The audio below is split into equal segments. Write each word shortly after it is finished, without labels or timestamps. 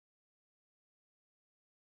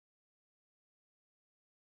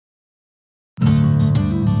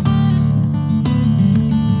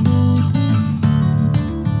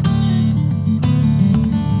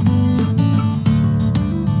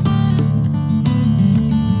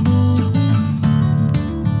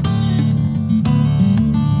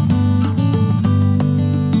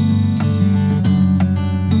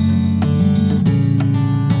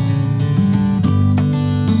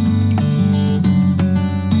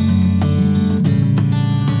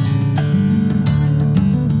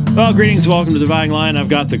Well, greetings. Welcome to the Dividing Line. I've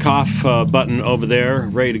got the cough button over there,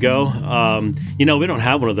 ready to go. We don't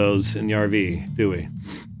have one of those in the RV, do we?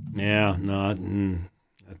 Yeah, no.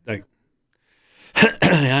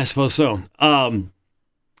 Yeah, I suppose so.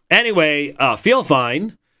 Anyway, feel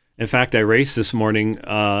fine. In fact, I raced this morning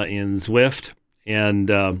in Zwift, and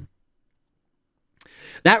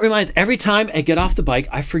that reminds, every time I get off the bike,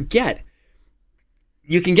 I forget.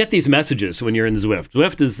 You can get these messages when you're in Zwift.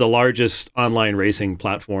 Zwift is the largest online racing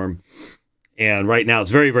platform, and right now it's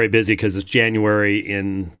very, very busy because it's January.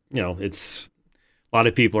 It's a lot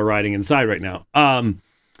of people are riding inside right now.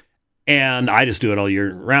 And I just do it all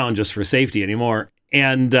year round just for safety anymore.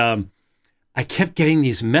 And I kept getting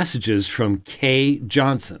these messages from Kay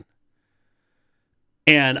Johnson,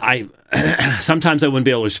 and sometimes I wouldn't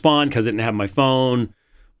be able to respond because I didn't have my phone,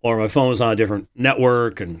 or my phone was on a different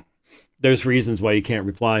network, and there's reasons why you can't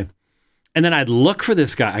reply. And then I'd look for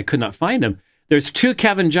this guy. I could not find him. There's two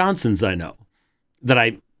Kevin Johnsons I know that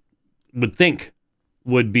I would think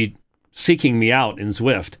would be seeking me out in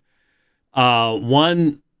Zwift.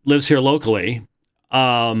 One lives here locally,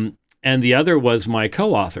 and the other was my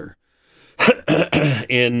co-author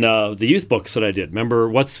in the youth books that I did. Remember,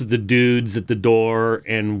 What's with the Dudes at the Door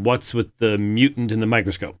and What's with the Mutant in the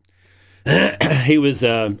Microscope? He was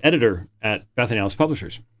editor at Bethany House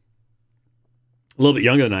Publishers. A little bit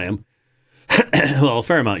younger than I am. Well, a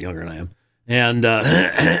fair amount younger than I am. And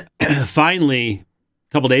finally,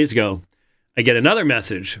 a couple days ago, I get another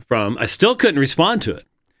message from, I still couldn't respond to it,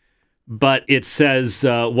 but it says,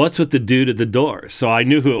 what's with the dude at the door? So I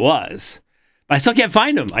knew who it was. But I still can't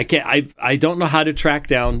find him. I don't know how to track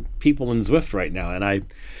down people in Zwift right now.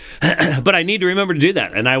 But I need to remember to do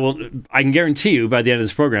that. And I can guarantee you by the end of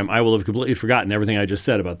this program, I will have completely forgotten everything I just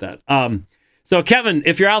said about that. So Kevin,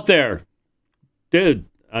 if you're out there, dude,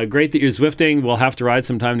 great that you're Zwifting. We'll have to ride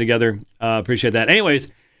some time together. Appreciate that. Anyways,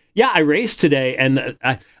 yeah, I raced today, and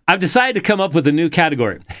I've decided to come up with a new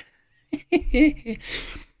category. It's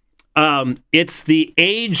the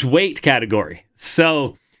age weight category.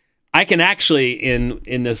 So I can actually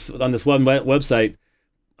on this one website,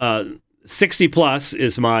 60 plus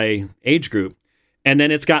is my age group, and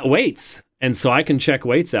then it's got weights, and so I can check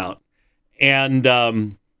weights out. And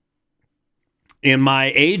in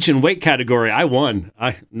my age and weight category, I won.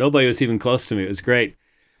 Nobody was even close to me. It was great.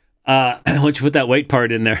 Once you put that weight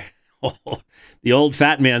part in there, the old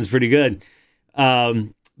fat man's pretty good. But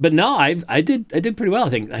no, I did pretty well. I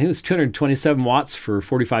think it was 227 watts for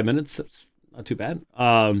 45 minutes. That's not too bad.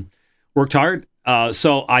 Worked hard.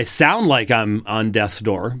 So I sound like I'm on death's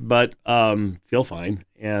door, but feel fine.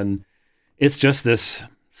 And it's just this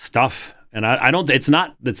stuff. And I don't, it's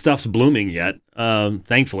not that stuff's blooming yet.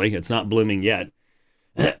 Thankfully, it's not blooming yet.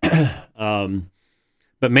 But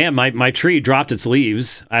man, my tree dropped its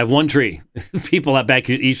leaves. I have one tree. People at back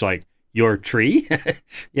each like, your tree?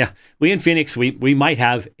 Yeah, we in Phoenix, we might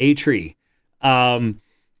have a tree.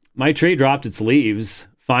 My tree dropped its leaves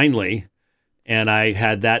finally, and I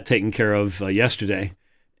had that taken care of yesterday.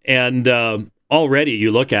 And already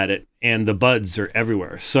you look at it, and the buds are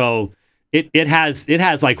everywhere. So it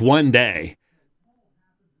has like one day.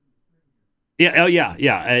 Yeah. Oh yeah.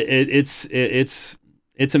 It's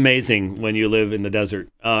amazing when you live in the desert.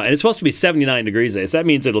 And it's supposed to be 79 degrees today. So that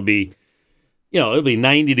means it'll be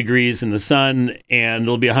 90 degrees in the sun, and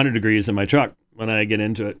it'll be 100 degrees in my truck when I get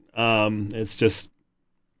into it.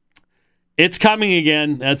 It's coming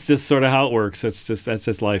again. That's just sort of how it works. That's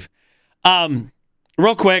just life.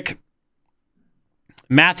 Real quick,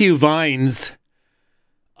 Matthew Vines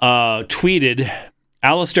tweeted,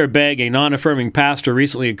 Alistair Begg, a non-affirming pastor,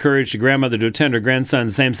 recently encouraged a grandmother to attend her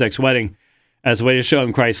grandson's same-sex wedding as a way to show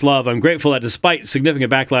him Christ's love. I'm grateful that despite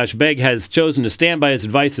significant backlash, Begg has chosen to stand by his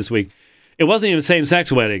advice this week. It wasn't even a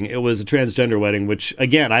same-sex wedding. It was a transgender wedding, which,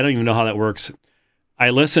 again, I don't even know how that works. I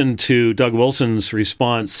listened to Doug Wilson's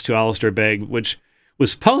response to Alistair Begg, which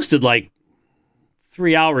was posted like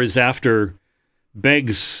 3 hours after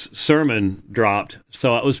Begg's sermon dropped,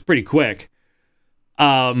 so it was pretty quick.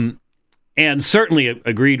 And certainly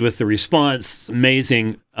agreed with the response.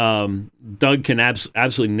 Amazing. Doug can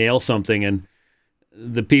absolutely nail something, and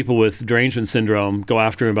the people with derangement syndrome go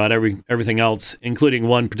after him about everything else, including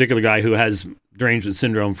one particular guy who has derangement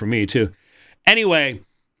syndrome for me too. Anyway,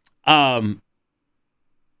 I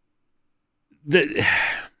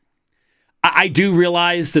do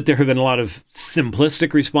realize that there have been a lot of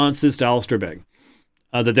simplistic responses to Alistair Begg,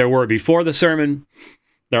 that there were before the sermon,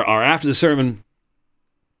 there are after the sermon.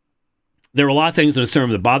 There were a lot of things in the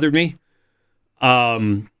sermon that bothered me.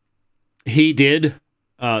 He did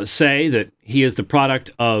say that he is the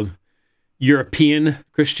product of European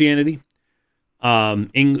Christianity,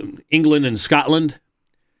 England and Scotland,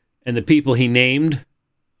 and the people he named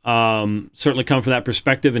certainly come from that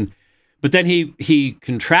perspective. But then he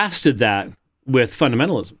contrasted that with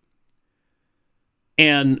fundamentalism.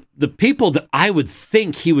 And the people that I would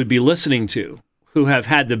think he would be listening to, who have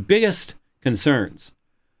had the biggest concerns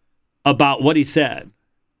about what he said,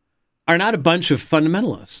 are not a bunch of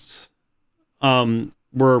fundamentalists.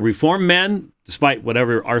 We're Reformed men, despite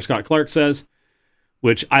whatever R. Scott Clark says,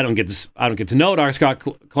 which I don't get to know what R. Scott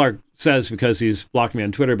Clark says because he's blocked me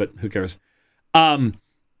on Twitter, but who cares? And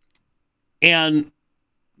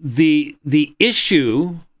the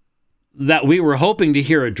issue that we were hoping to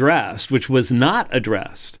hear addressed, which was not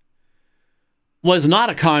addressed, was not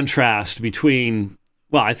a contrast between,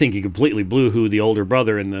 well, I think he completely blew who the older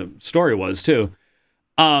brother in the story was too,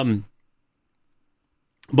 but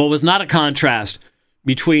was not a contrast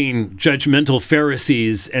between judgmental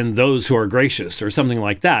Pharisees and those who are gracious or something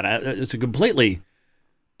like that. It's a completely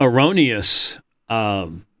erroneous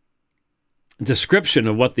description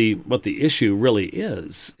of what the issue really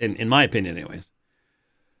is, in my opinion anyways.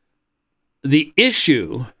 The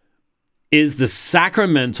issue is the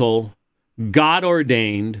sacramental,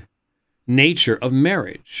 God-ordained nature of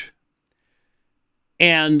marriage.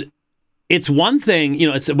 And it's one thing,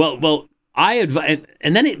 it's, I advise,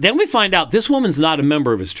 and then we find out this woman's not a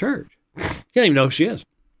member of his church. You don't even know who she is.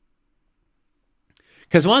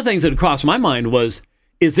 Because one of the things that crossed my mind was,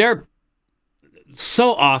 is there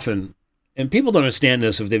so often, and people don't understand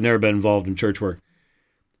this if they've never been involved in church work,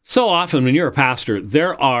 so often when you're a pastor,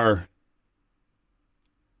 there are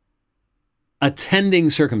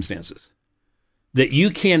attending circumstances that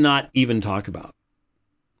you cannot even talk about.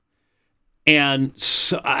 And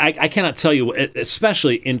so I cannot tell you,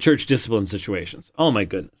 especially in church discipline situations. Oh my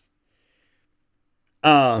goodness.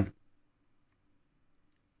 The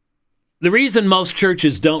reason most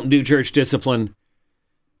churches don't do church discipline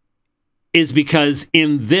is because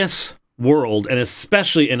in this world, and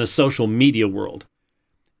especially in a social media world,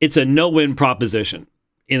 it's a no-win proposition.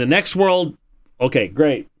 In the next world, okay,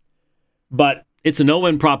 great. But it's a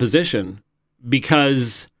no-win proposition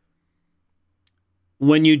because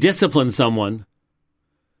when you discipline someone,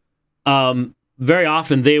 very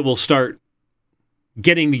often they will start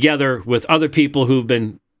getting together with other people who've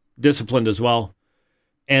been disciplined as well,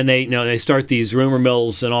 and they start these rumor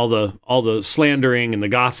mills and all the slandering and the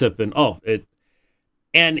gossip and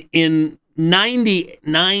in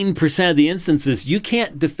 99% of the instances you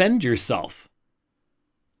can't defend yourself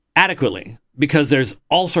adequately because there's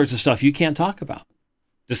all sorts of stuff you can't talk about.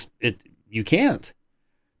 You can't.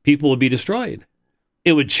 People would be destroyed.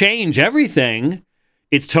 It would change everything.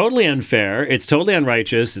 It's totally unfair. It's totally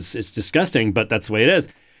unrighteous. It's disgusting, but that's the way it is.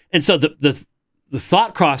 And so the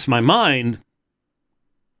thought crossed my mind,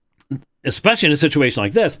 especially in a situation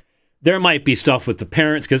like this, there might be stuff with the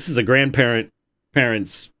parents, because this is a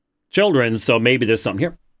parents' children, so maybe there's something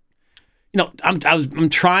here. I'm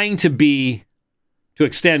trying to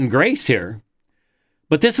extend grace here,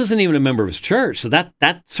 but this isn't even a member of his church, so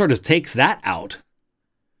that sort of takes that out.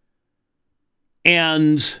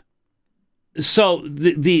 And so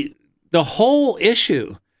the whole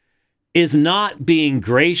issue is not being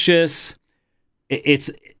gracious. It's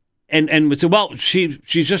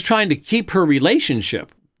she's just trying to keep her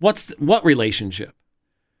relationship. What relationship?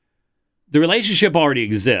 The relationship already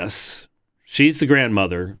exists. She's the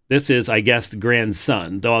grandmother. This is, I guess, the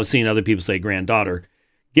grandson, though I've seen other people say granddaughter.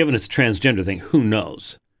 Given it's a transgender thing, who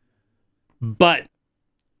knows? But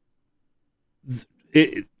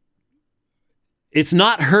it's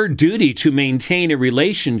not her duty to maintain a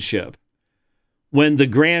relationship when the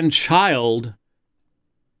grandchild,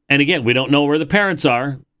 and again, we don't know where the parents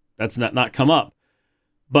are. That's not come up.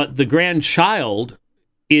 But the grandchild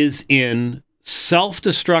is in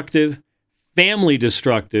self-destructive,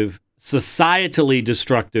 family-destructive, societally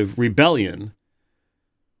destructive rebellion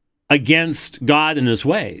against God and his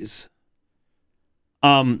ways.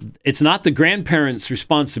 It's not the grandparents'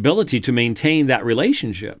 responsibility to maintain that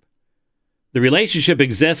relationship. The relationship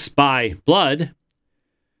exists by blood,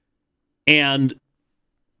 and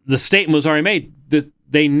the statement was already made.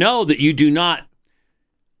 They know that you do not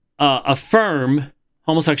affirm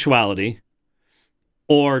homosexuality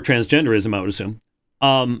or transgenderism, I would assume,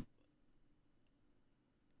 and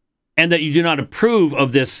that you do not approve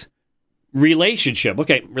of this relationship.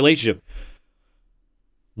 Okay, relationship.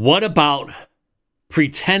 What about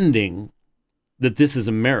pretending that this is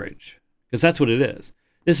a marriage? Because that's what it is.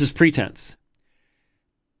 This is pretense.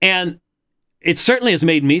 And it certainly has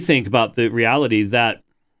made me think about the reality that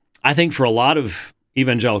I think for a lot of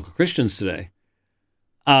evangelical Christians today,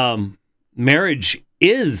 marriage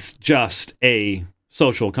is just a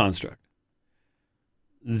social construct.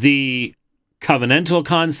 The covenantal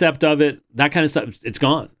concept of it, that kind of stuff, it's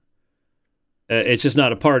gone. It's just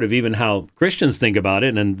not a part of even how Christians think about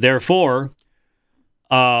it, and therefore,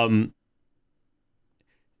 you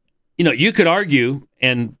could argue,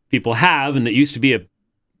 and people have, and it used to be a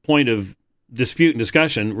point of dispute and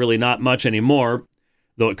discussion, really not much anymore,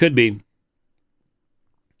 though it could be.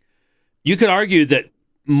 You could argue that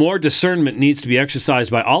more discernment needs to be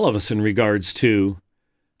exercised by all of us in regards to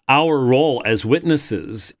our role as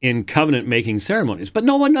witnesses in covenant-making ceremonies. But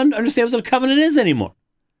no one understands what a covenant is anymore.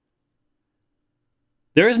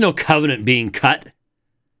 There is no covenant being cut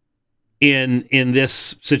in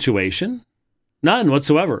this situation. None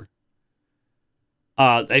whatsoever.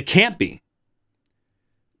 It can't be.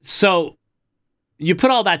 So you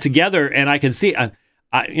put all that together, and I can see,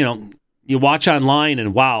 you watch online,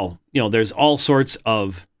 and wow, there's all sorts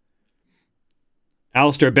of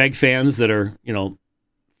Alistair Begg fans that are,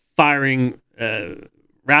 firing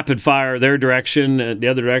rapid fire their direction, the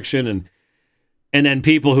other direction, and then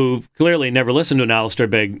people who clearly never listened to an Alistair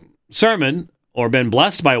Begg sermon or been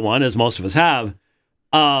blessed by one, as most of us have,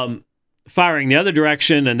 firing the other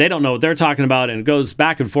direction, and they don't know what they're talking about, and it goes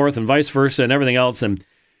back and forth and vice versa and everything else, and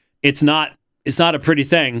it's not a pretty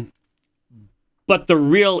thing. But the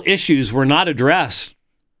real issues were not addressed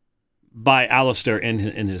by Alistair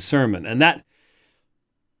in his sermon, and that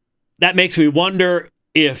makes me wonder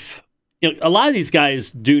if a lot of these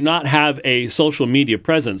guys do not have a social media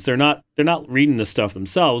presence. They're not reading the stuff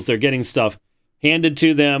themselves. They're getting stuff handed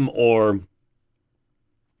to them, or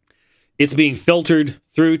it's being filtered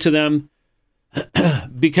through to them,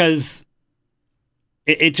 because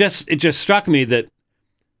it just struck me that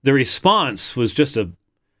the response was just a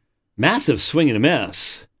massive swing and a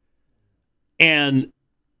miss, and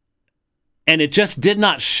it just did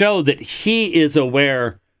not show that he is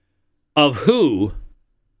aware of who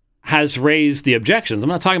has raised the objections. I'm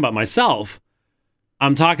not talking about myself.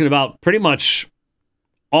 I'm talking about pretty much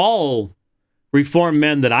all Reformed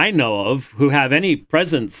men that I know of who have any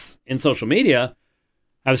presence in social media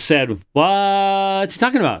have said, what's he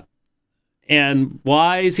talking about? And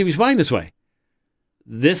why is he responding this way?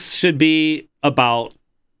 This should be about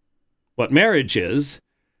what marriage is,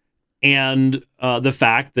 and the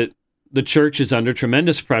fact that the church is under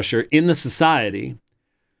tremendous pressure in the society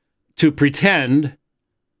to pretend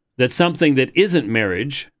that something that isn't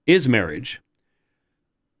marriage is marriage,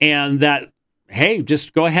 and that, hey,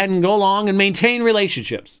 just go ahead and go along and maintain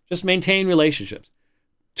relationships. Just maintain relationships.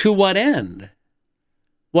 To what end?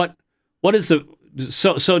 What is the...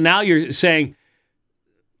 So now you're saying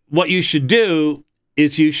what you should do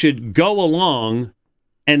is you should go along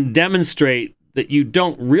and demonstrate that you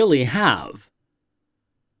don't really have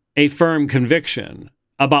a firm conviction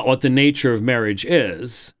about what the nature of marriage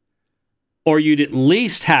is, or you'd at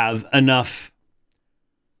least have enough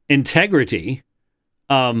integrity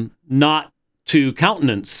not to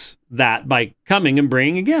countenance that by coming and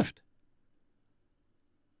bringing a gift.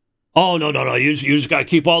 Oh, no. You just got to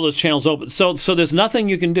keep all those channels open. So there's nothing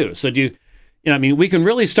you can do. So we can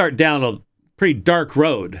really start down a pretty dark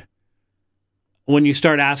road when you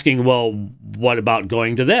start asking, well, what about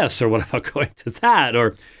going to this, or what about going to that,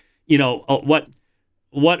 or what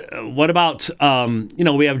about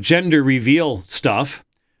we have gender reveal stuff.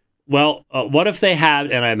 Well, what if they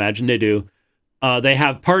have, and I imagine they do, they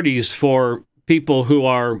have parties for people who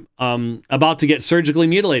are about to get surgically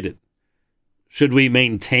mutilated? Should we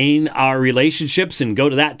maintain our relationships and go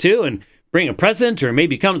to that too, and bring a present, or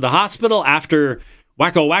maybe come to the hospital after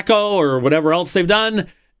wacko or whatever else they've done,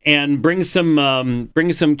 and bring some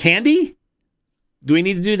candy? Do we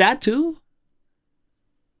need to do that too?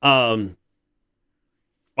 Wow,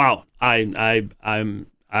 I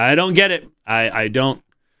don't get it. I don't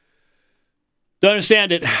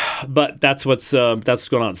understand it, but that's what's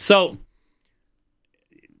going on. So,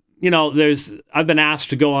 I've been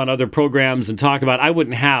asked to go on other programs and talk about. I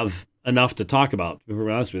wouldn't have enough to talk about, to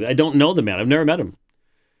be honest with you. I don't know the man. I've never met him.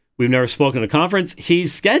 We've never spoken at a conference.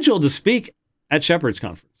 He's scheduled to speak at Shepherd's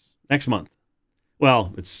Conference next month.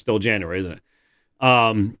 Well, it's still January, isn't it?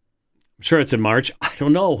 I'm sure it's in March. I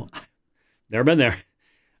don't know. Never been there.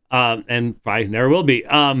 And probably never will be.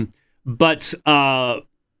 But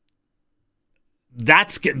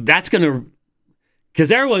that's going to,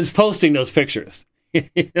 because everyone's posting those pictures.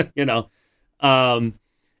 In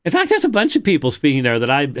fact, there's a bunch of people speaking there that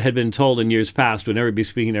I had been told in years past would never be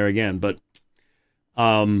speaking there again, but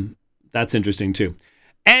that's interesting too.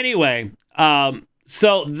 Anyway,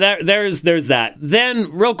 so there's that.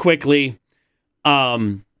 Then real quickly,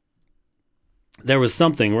 there was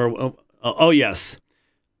something where, yes.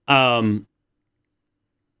 One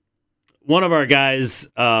of our guys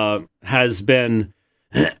has been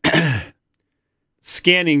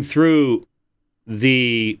scanning through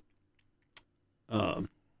the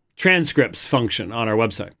transcripts function on our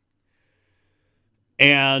website.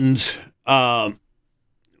 And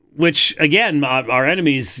which, again, our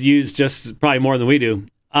enemies use just probably more than we do.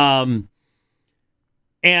 And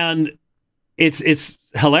it's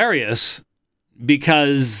hilarious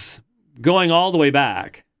because going all the way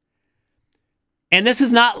back, and this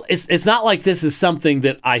is not, it's not like this is something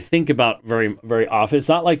that I think about very, very often. It's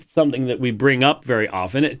not like something that we bring up very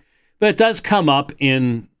often, but it does come up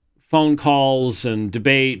in phone calls and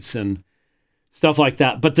debates and stuff like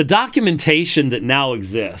that. But the documentation that now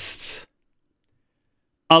exists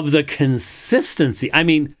of the consistency, I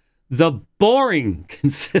mean, the boring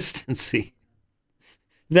consistency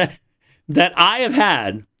that I have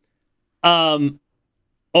had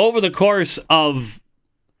over the course of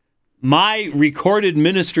my recorded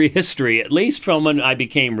ministry history, at least from when I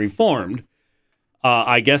became Reformed.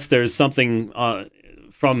 I guess there's something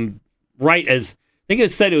from right as, I think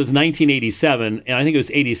it said it was 1987, and I think it was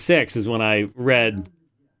 86 is when I read,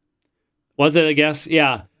 was it, I guess?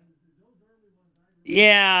 Yeah.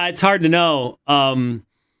 Yeah, it's hard to know.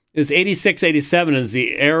 It was 86, 87 is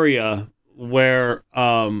the area where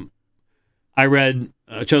I read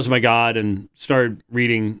Chosen by God and started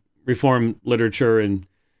reading Reformed literature and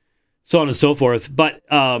so on and so forth. But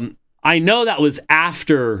I know that was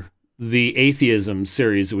after the atheism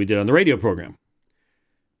series that we did on the radio program.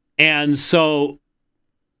 And so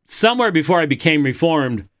somewhere before I became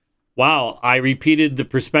Reformed, wow, I repeated the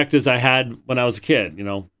perspectives I had when I was a kid. You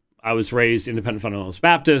know, I was raised independent fundamentalist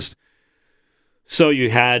Baptist. So you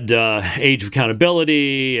had age of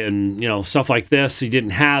accountability and, you know, stuff like this. You didn't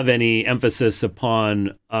have any emphasis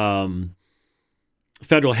upon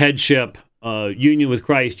federal headship, union with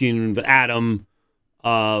Christ, union with Adam,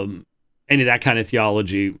 any of that kind of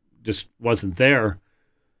theology just wasn't there.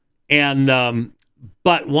 And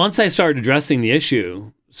but once I started addressing the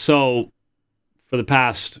issue, so for the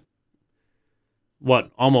past,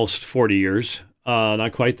 almost 40 years,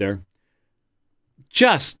 not quite there,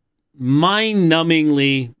 just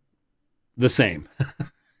mind-numbingly the same.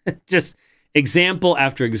 Just example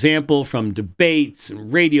after example from debates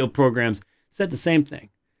and radio programs said the same thing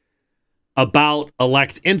about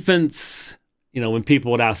elect infants. You know, when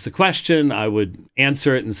people would ask the question, I would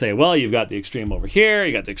answer it and say, well, you've got the extreme over here,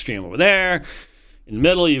 you got the extreme over there. In the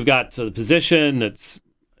middle, you've got the position that's,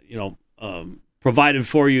 you know, provided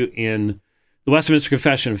for you in the Westminster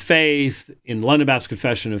Confession of Faith, in the London Baptist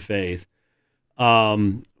Confession of Faith,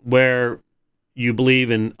 where you believe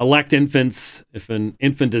in elect infants. If an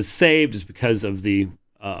infant is saved, it's because of the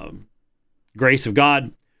grace of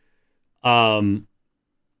God. And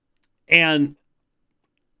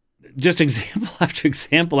just example after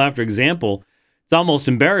example after example, it's almost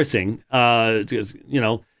embarrassing. Because, you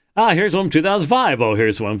know, here's one from 2005. Oh,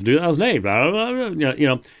 here's one from 2008. Blah, blah, blah, you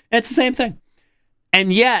know, it's the same thing.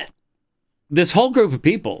 And yet, this whole group of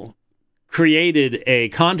people created a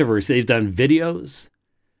controversy. They've done videos.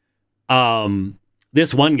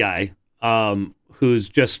 This one guy, who's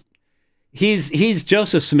just, he's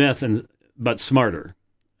Joseph Smith but smarter.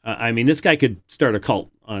 I mean, this guy could start a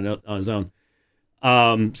cult on his own.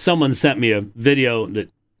 Someone sent me a video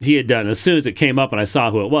that he had done. As soon as it came up and I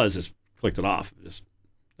saw who it was, just clicked it off. Just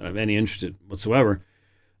don't have any interest whatsoever.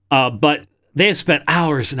 But they have spent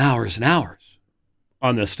hours and hours and hours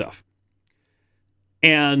on this stuff.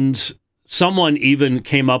 And someone even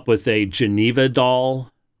came up with a Geneva doll.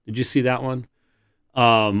 Did you see that one?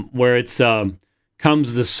 Where it's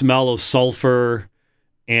comes the smell of sulfur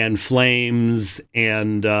and flames,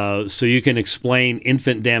 and so you can explain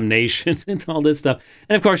infant damnation and all this stuff.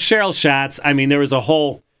 And of course, Cheryl Schatz. I mean, there was a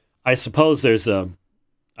whole. I suppose there's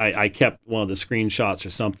I kept one of the screenshots or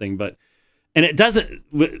something, and it doesn't,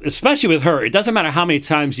 especially with her. It doesn't matter how many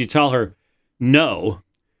times you tell her no.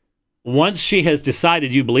 Once she has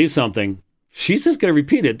decided you believe something, she's just going to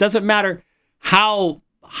repeat it. It doesn't matter how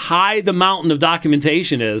high the mountain of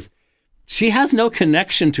documentation is. She has no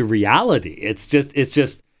connection to reality. It's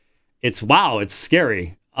wow. It's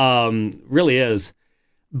scary. Really is.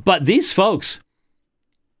 But these folks,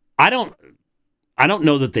 I don't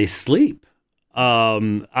know that they sleep.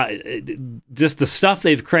 Just the stuff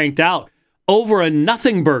they've cranked out over a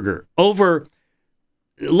nothing burger.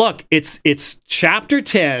 Look, it's chapter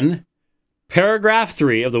 10, paragraph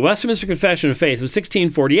 3 of the Westminster Confession of Faith of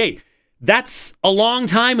 1648. That's a long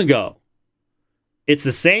time ago. It's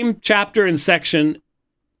the same chapter and section,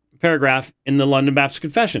 paragraph in the London Baptist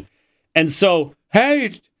Confession. And so,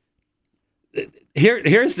 hey,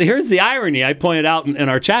 here's the irony I pointed out in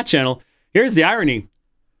our chat channel. Here's the irony.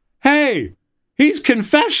 Hey, he's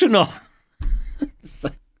confessional.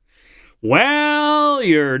 Well,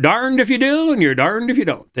 you're darned if you do, and you're darned if you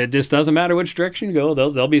don't. It just doesn't matter which direction you go.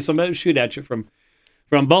 There'll be somebody who shoot at you from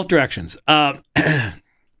both directions. But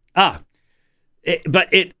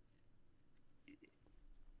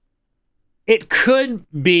it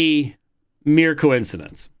could be mere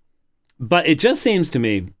coincidence. But it just seems to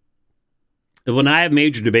me that when I have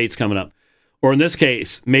major debates coming up, or in this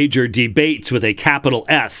case, major debates with a capital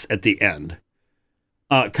S at the end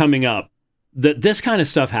coming up, that this kind of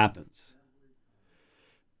stuff happens.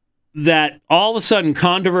 That all of a sudden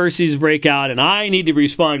controversies break out, and I need to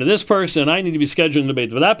respond to this person, and I need to be scheduling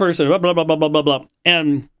debates with that person, blah, blah, blah, blah, blah, blah, blah.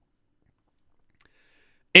 And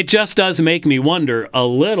it just does make me wonder a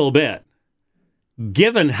little bit,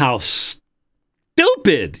 given how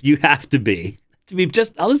stupid you have to be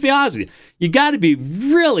just, I'll just be honest with you, you got to be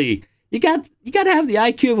really, you got to have the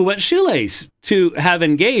IQ of a wet shoelace to have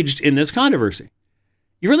engaged in this controversy.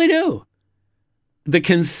 You really do. The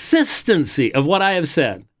consistency of what I have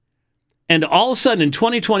said, and all of a sudden in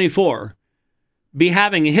 2024, be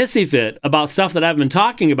having a hissy fit about stuff that I've been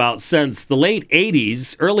talking about since the late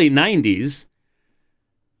 80s, early 90s.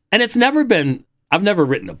 And it's never been, I've never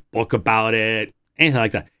written a book about it, anything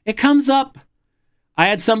like that. It comes up. I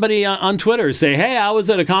had somebody on Twitter say, hey, I was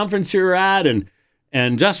at a conference you were at, and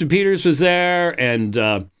Justin Peters was there, and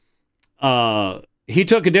he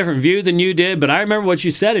took a different view than you did, but I remember what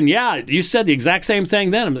you said, and yeah, you said the exact same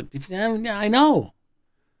thing then. I'm like, yeah, I know.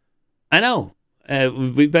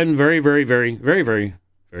 We've been very, very, very, very, very,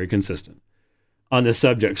 very consistent on this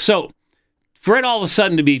subject. So for it all of a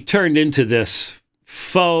sudden to be turned into this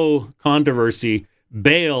faux controversy,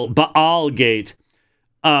 Baalgate,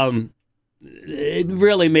 it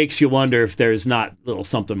really makes you wonder if there's not a little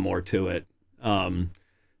something more to it than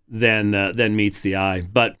meets the eye.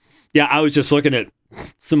 But yeah, I was just looking at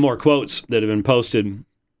some more quotes that have been posted, and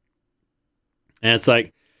it's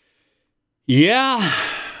like, yeah,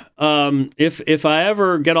 if I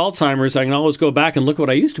ever get Alzheimer's, I can always go back and look what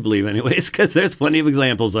I used to believe anyways, because there's plenty of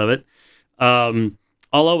examples of it all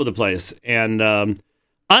over the place. And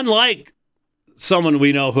unlike someone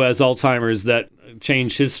we know who has Alzheimer's that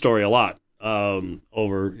changed his story a lot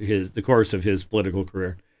over the course of his political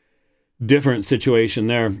career. Different situation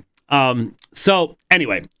there. So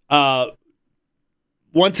anyway,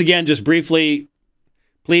 once again, just briefly,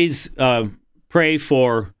 please pray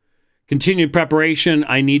for continued preparation.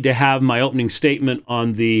 I need to have my opening statement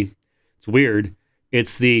on it's weird,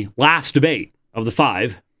 it's the last debate of the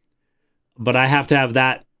 5, but I have to have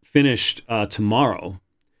that finished tomorrow.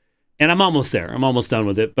 And I'm almost there. I'm almost done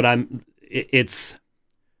with it, but it's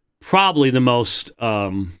probably the most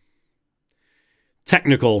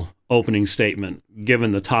technical opening statement,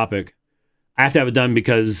 given the topic. I have to have it done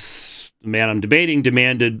because the man I'm debating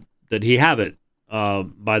demanded that he have it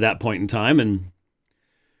by that point in time, and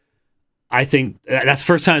I think that's the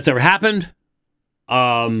first time it's ever happened.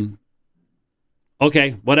 Okay,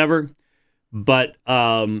 whatever. But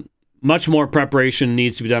much more preparation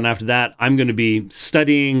needs to be done after that. I'm going to be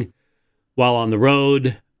studying while on the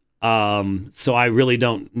road, so I really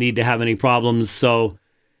don't need to have any problems. So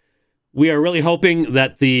we are really hoping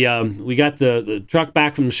that we got the truck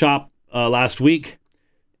back from the shop last week,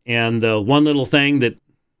 and the one little thing that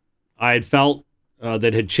I had felt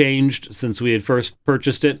that had changed since we had first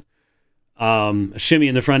purchased it, a shimmy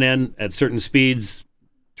in the front end at certain speeds,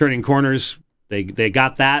 turning corners, they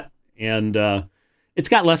got that, and it's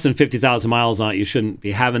got less than 50,000 miles on it. You shouldn't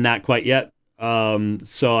be having that quite yet.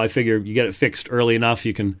 So I figure you get it fixed early enough,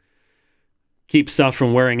 you can keep stuff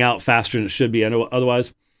from wearing out faster than it should be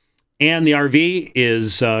otherwise. And the RV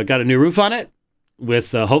is got a new roof on it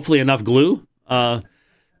with hopefully enough glue to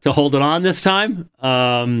hold it on this time.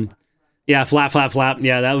 Yeah, flap.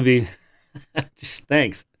 Yeah, that would be... Just,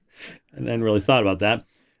 thanks. I hadn't really thought about that.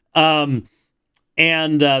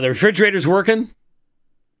 And the refrigerator's working,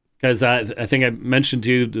 because I think I mentioned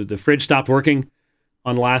to you the fridge stopped working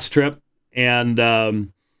on the last trip. And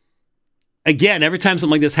again, every time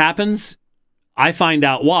something like this happens, I find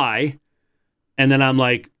out why. And then I'm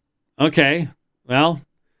like, okay, well,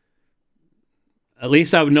 at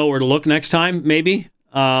least I would know where to look next time, maybe.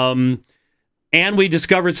 And we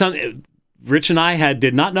discovered something Rich and I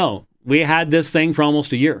did not know. We had this thing for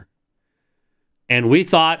almost a year. And we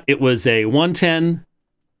thought it was a 110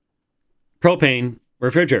 propane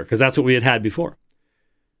refrigerator, because that's what we had before.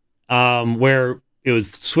 Where it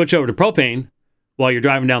would switch over to propane while you're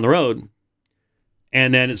driving down the road,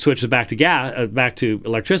 and then it switches back to back to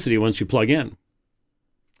electricity once you plug in.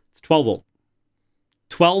 It's 12 volt.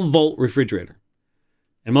 12 volt refrigerator.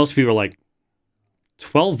 And most people are like,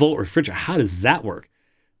 12 volt refrigerator, how does that work?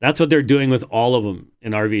 That's what they're doing with all of them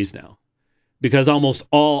in RVs now. because almost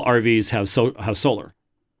all RVs have solar,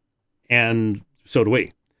 and so do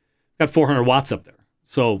we. Got 400 watts up there,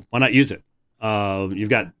 so why not use it? You've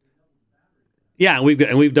got, yeah,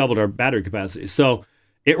 and we've doubled our battery capacity, so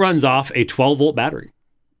it runs off a 12-volt battery.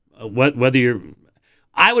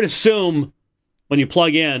 I would assume when you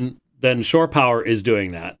plug in, then shore power is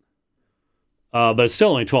doing that, but it's still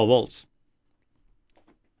only 12 volts.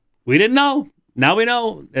 We didn't know. Now we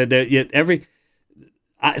know. I'm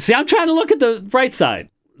trying to look at the bright side.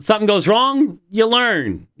 Something goes wrong, you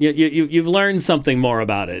learn. You've learned something more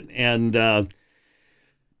about it, and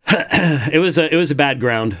it was a bad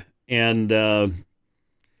ground. And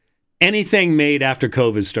anything made after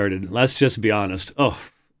COVID started, let's just be honest.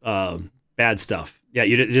 Bad stuff. Yeah,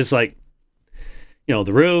 you just like,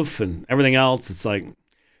 the roof and everything else. It's like,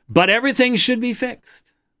 but everything should be fixed.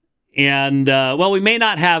 And we may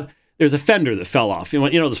not have. There's a fender that fell off.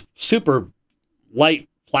 Those super light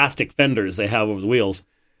plastic fenders they have over the wheels.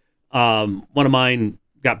 One of mine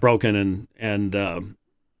got broken, and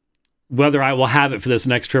whether I will have it for this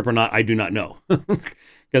next trip or not, I do not know,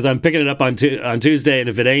 because I'm picking it up on Tuesday, and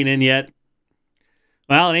if it ain't in yet,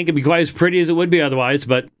 well, it ain't gonna be quite as pretty as it would be otherwise,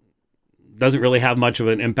 but doesn't really have much of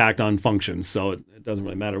an impact on functions, so it doesn't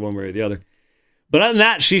really matter one way or the other. But other than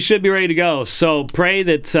that, she should be ready to go. So pray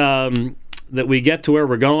that that we get to where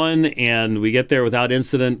we're going and we get there without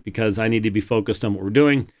incident, because I need to be focused on what we're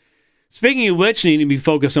doing. Speaking of which, need to be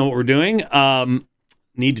focused on what we're doing.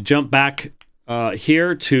 Need to jump back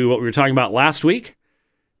here to what we were talking about last week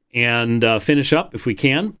and finish up, if we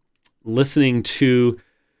can, listening to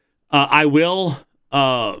I will,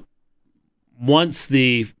 once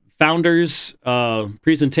the founders'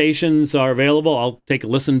 presentations are available, I'll take a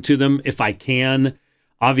listen to them if I can.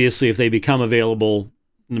 Obviously, if they become available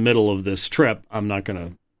in the middle of this trip, I'm not going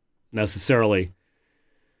to necessarily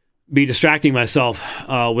be distracting myself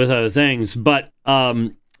with other things. But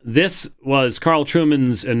this was Carl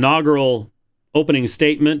Trueman's inaugural opening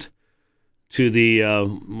statement to the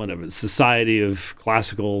Society of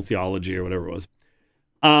Classical Theology or whatever it was.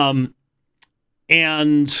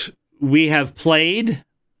 And we have played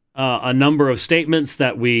a number of statements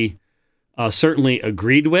that we certainly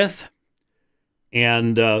agreed with,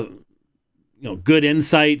 and good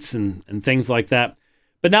insights and things like that.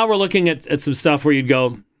 But now we're looking at some stuff where you'd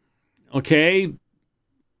go, okay,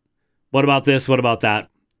 what about this? What about that?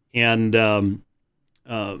 And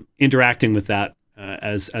interacting with that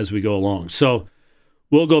as we go along. So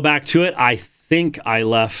we'll go back to it. I think I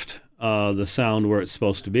left the sound where it's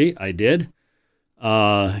supposed to be. I did.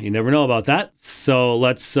 You never know about that. So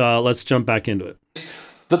let's jump back into it.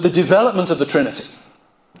 That the development of the Trinity,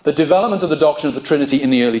 the development of the doctrine of the Trinity in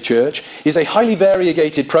the early church, is a highly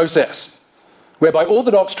variegated process, whereby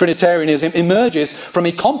Orthodox Trinitarianism emerges from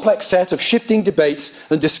a complex set of shifting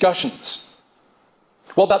debates and discussions.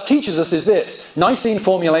 What that teaches us is this: Nicene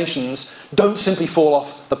formulations don't simply fall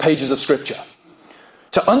off the pages of Scripture.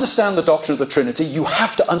 To understand the doctrine of the Trinity, you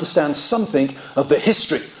have to understand something of the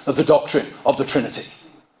history of the doctrine of the Trinity.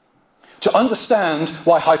 To understand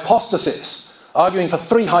why hypostasis, arguing for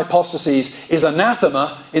three hypostases, is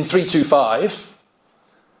anathema in 325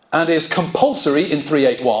 and is compulsory in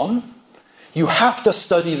 381, you have to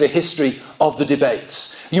study the history of the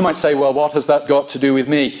debates. You might say, well, what has that got to do with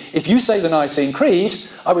me? If you say the Nicene Creed,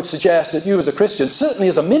 I would suggest that you as a Christian, certainly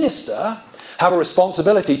as a minister, have a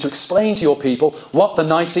responsibility to explain to your people what the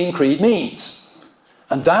Nicene Creed means.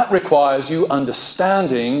 And that requires you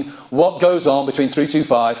understanding what goes on between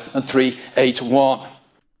 325 and 381.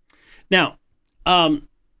 Now,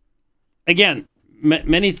 again,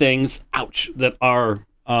 many things, that are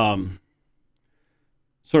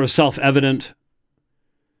sort of self-evident.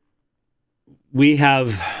 We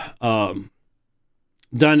have done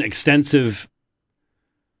extensive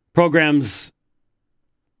programs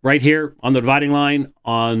right here on the dividing line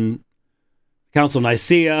on the Council of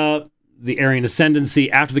Nicaea, the Arian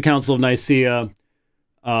ascendancy after the Council of Nicaea,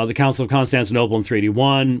 the Council of Constantinople in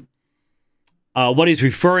 381. What he's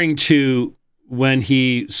referring to when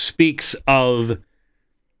he speaks of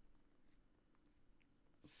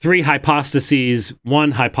three hypostases,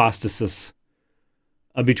 one hypostasis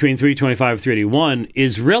between 325 and 381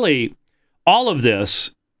 is really, all of this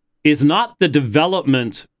is not the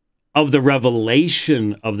development of the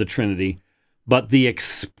revelation of the Trinity, but the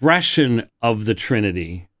expression of the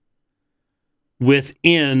Trinity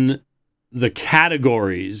within the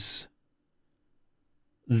categories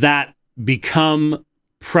that become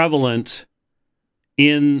prevalent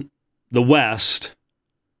in the West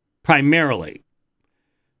primarily.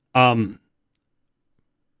 As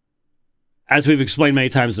we've explained many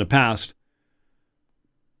times in the past,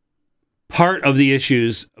 part of the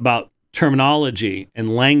issues about terminology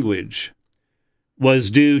and language was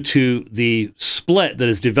due to the split that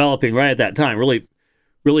is developing right at that time.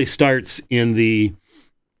 Really starts in the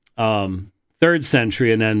 3rd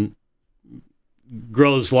century and then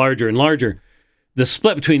grows larger and larger. The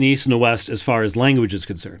split between the East and the West as far as language is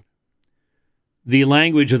concerned. The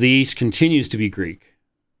language of the East continues to be Greek.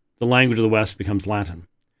 The language of the West becomes Latin.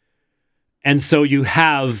 And so you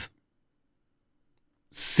have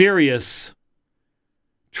serious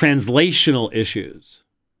translational issues,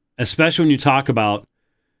 especially when you talk about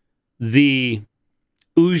the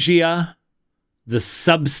ousia, the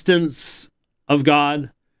substance of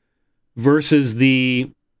God, versus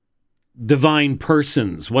the divine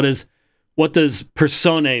persons. What does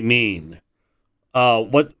personae mean?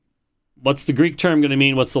 What's the Greek term going to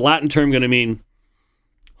mean? What's the Latin term going to mean?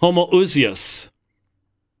 Homoousios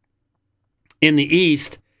in the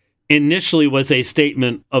East initially was a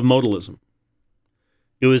statement of modalism.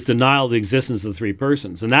 It was denial of the existence of the three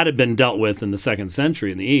persons, and that had been dealt with in the 2nd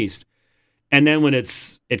century in the East. And then when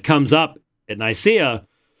it comes up at Nicaea,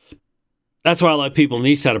 that's why a lot of people in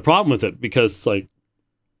the East had a problem with it, because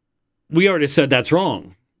we already said that's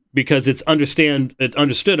wrong, because it's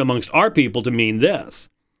understood amongst our people to mean this.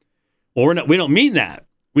 Or we don't mean that.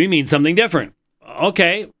 We mean something different.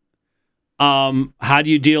 Okay. How do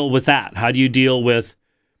you deal with that? How do you deal with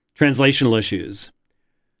translational issues?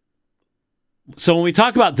 So when we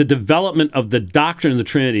talk about the development of the doctrine of the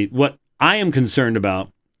Trinity, what I am concerned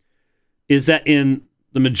about is that in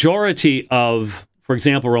the majority of, for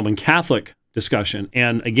example, Roman Catholic discussion,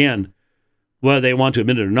 and again, whether they want to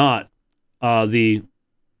admit it or not, the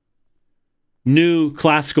new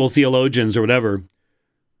classical theologians or whatever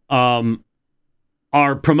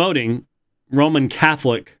are promoting Roman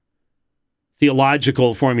Catholic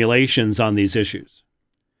theological formulations on these issues.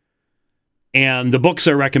 And the books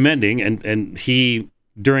are recommending, and he,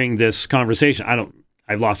 during this conversation,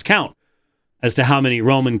 I've lost count as to how many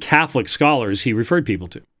Roman Catholic scholars he referred people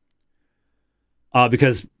to.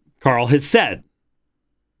 Because Carl has said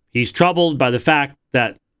he's troubled by the fact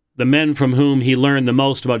that the men from whom he learned the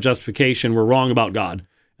most about justification were wrong about God,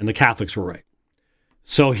 and the Catholics were right.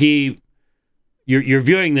 So you're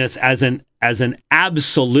viewing this as an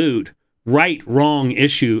absolute right-wrong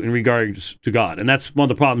issue in regards to God. And that's one of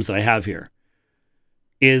the problems that I have here,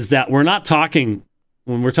 is that we're not talking,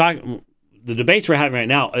 the debates we're having right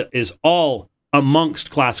now is all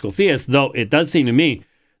amongst classical theists, though it does seem to me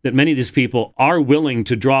that many of these people are willing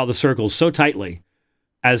to draw the circles so tightly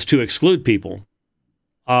as to exclude people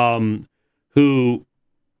who,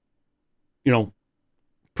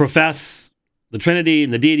 profess the Trinity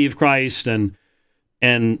and the deity of Christ and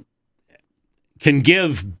can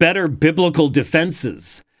give better biblical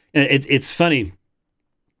defenses. It's funny.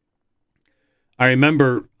 I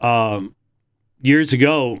remember years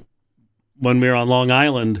ago when we were on Long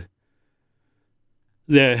Island,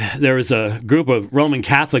 there was a group of Roman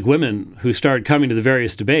Catholic women who started coming to the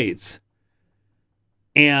various debates.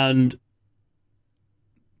 And,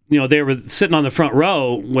 they were sitting on the front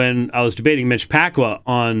row when I was debating Mitch Pacwa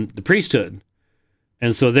on the priesthood.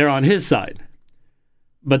 And so they're on his side.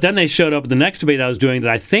 But then they showed up at the next debate I was doing that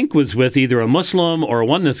I think was with either a Muslim or a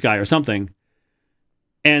oneness guy or something.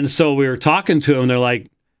 And so we were talking to them. They're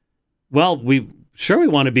like, well, we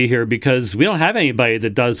want to be here because we don't have anybody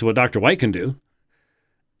that does what Dr. White can do.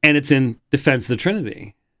 And it's in defense of the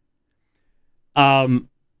Trinity. And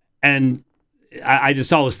I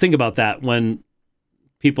just always think about that when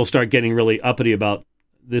people start getting really uppity about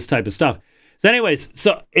this type of stuff. So anyways,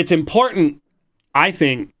 so it's important, I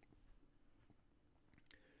think,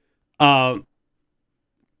 to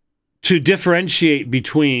differentiate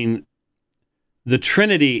between the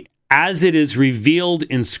Trinity as it is revealed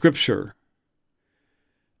in Scripture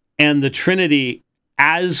and the Trinity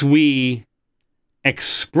as we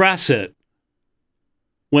express it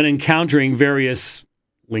when encountering various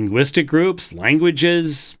linguistic groups,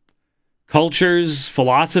 languages, cultures,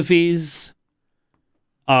 philosophies,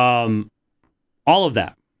 all of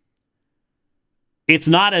that. It's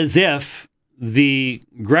not as if the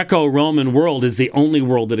Greco-Roman world is the only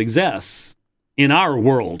world that exists in our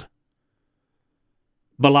world.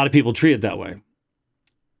 But a lot of people treat it that way.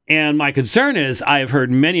 And my concern is I have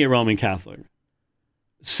heard many a Roman Catholic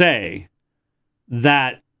say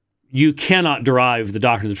that you cannot derive the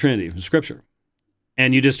doctrine of the Trinity from Scripture.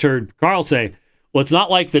 And you just heard Carl say, well, it's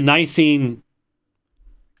not like the Nicene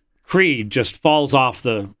Creed just falls off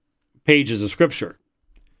the pages of Scripture.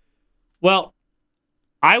 Well,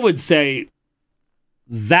 I would say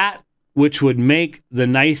that which would make the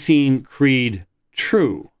Nicene Creed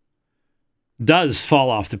true does fall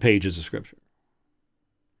off the pages of Scripture.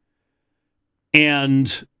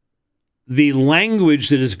 And the language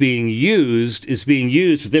that is being used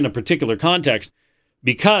within a particular context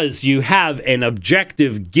because you have an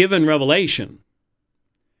objective given revelation.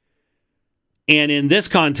 And in this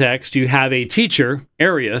context, you have a teacher,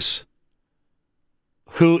 Arius,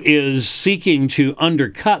 who is seeking to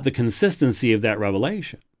undercut the consistency of that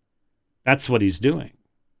revelation. That's what he's doing.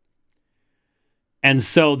 And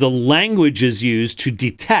so the language is used to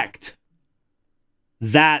detect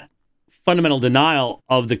that fundamental denial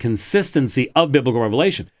of the consistency of biblical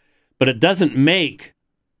revelation. But it doesn't make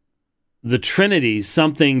the Trinity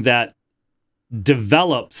something that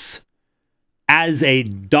develops as a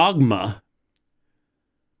dogma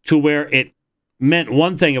to where it meant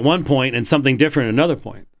one thing at one point and something different at another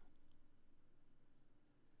point.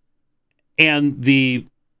 And the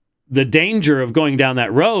danger of going down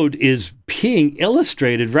that road is being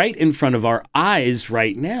illustrated right in front of our eyes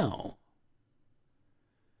right now.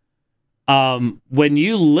 When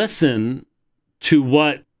you listen to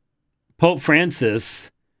what Pope Francis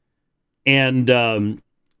and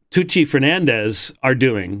Tucci Fernandez are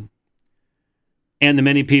doing, and the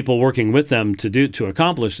many people working with them to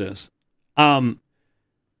accomplish this,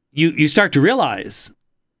 you start to realize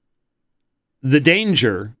the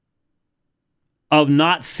danger of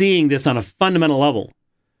not seeing this on a fundamental level.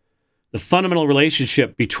 The fundamental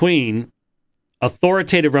relationship between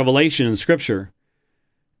authoritative revelation in Scripture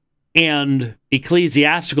and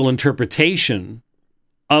ecclesiastical interpretation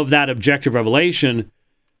of that objective revelation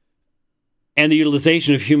and the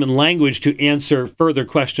utilization of human language to answer further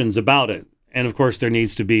questions about it. And of course, there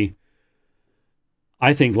needs to be,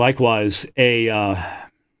 I think, likewise, a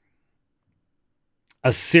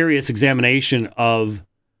serious examination of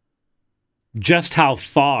just how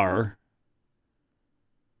far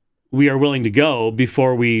we are willing to go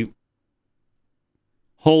before we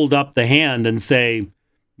hold up the hand and say,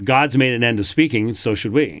 God's made an end of speaking, so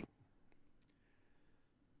should we.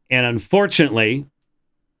 And unfortunately,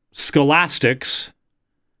 scholastics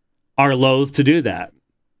are loath to do that.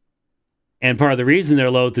 And part of the reason they're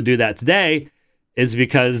loath to do that today is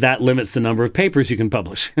because that limits the number of papers you can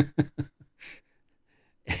publish.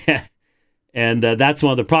 And that's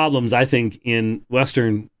one of the problems, I think, in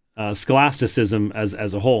Western scholasticism as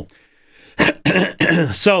a whole.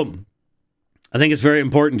 So I think it's very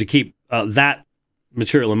important to keep that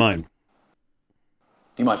material in mind.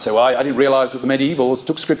 You might say, well, I didn't realize that the medievals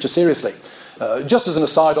took Scripture seriously. Just as an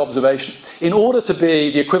aside observation, in order to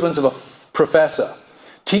be the equivalent of a professor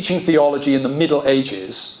teaching theology in the Middle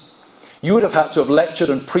Ages, you would have had to have lectured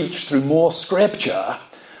and preached through more Scripture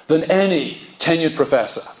than any tenured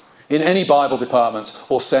professor in any Bible department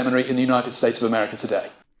or seminary in the United States of America today.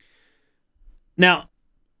 Now,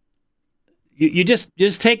 you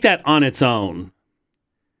just take that on its own.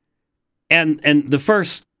 And the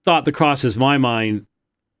first thought that crosses my mind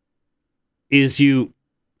is you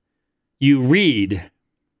read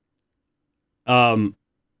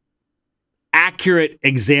accurate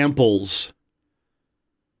examples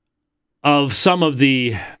of some of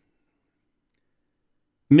the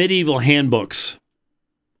medieval handbooks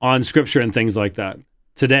on Scripture and things like that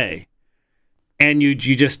today, and you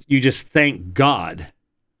just thank God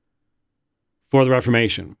for the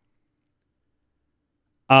Reformation.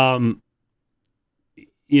 He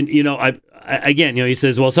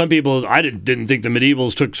says, well, some people, I didn't think the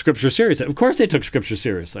medievals took Scripture seriously. Of course they took Scripture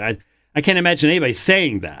seriously. I can't imagine anybody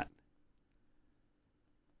saying that.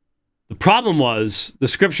 The problem was the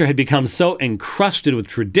Scripture had become so encrusted with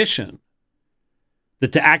tradition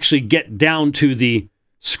that to actually get down to the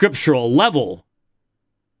scriptural level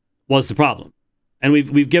was the problem. And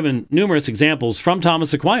we've given numerous examples from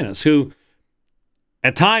Thomas Aquinas, who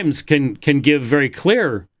at times can give very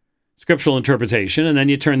clear scriptural interpretation, and then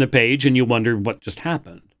you turn the page and you wonder what just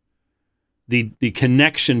happened. The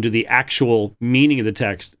connection to the actual meaning of the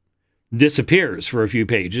text disappears for a few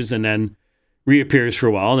pages and then reappears for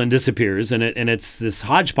a while and then disappears, and it's this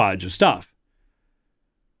hodgepodge of stuff.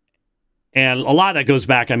 And a lot of that goes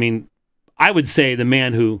back, I would say the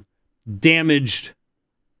man who damaged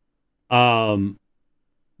the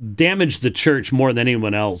church more than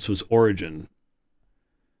anyone else was Origen.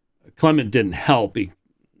 Clement didn't help,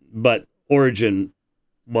 but Origen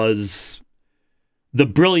was the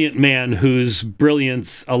brilliant man whose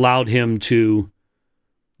brilliance allowed him to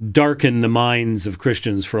darken the minds of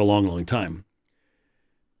Christians for a long, long time.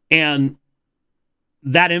 And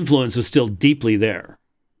that influence was still deeply there.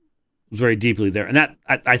 It was very deeply there. And that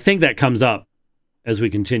I think that comes up as we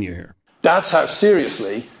continue here. That's how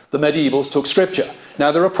seriously the medievals took Scripture.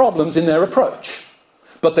 Now, there are problems in their approach,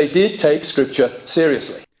 but they did take Scripture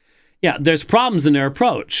seriously. Yeah, there's problems in their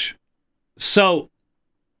approach. So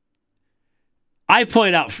I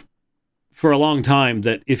point out for a long time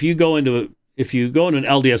that if you go into an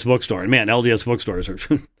LDS bookstore, and man, LDS bookstores are,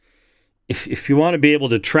 if you want to be able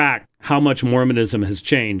to track how much Mormonism has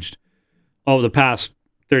changed over the past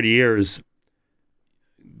 30 years,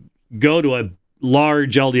 go to a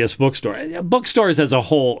large LDS bookstore. Bookstores as a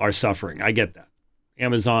whole are suffering. I get that.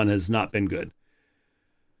 Amazon has not been good.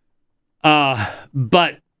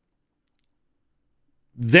 But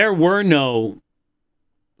there were no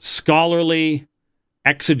scholarly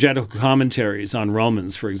exegetical commentaries on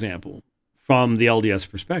Romans, for example, from the LDS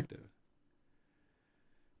perspective.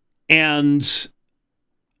 And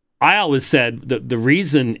I always said that the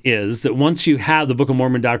reason is that once you have the Book of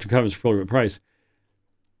Mormon Doctrine and Covenants for price,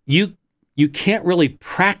 you can't really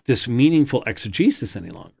practice meaningful exegesis any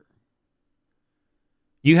longer.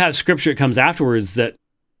 You have scripture that comes afterwards that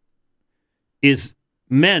is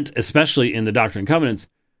meant, especially in the Doctrine and Covenants,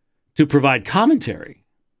 to provide commentary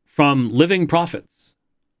from living prophets.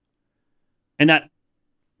 And that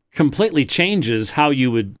completely changes how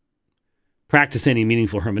you would practice any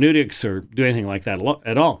meaningful hermeneutics or do anything like that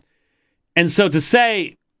at all. And so to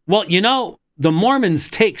say, well, the Mormons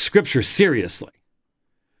take scripture seriously,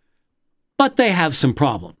 but they have some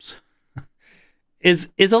problems, is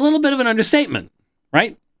a little bit of an understatement,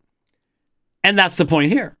 right? And that's the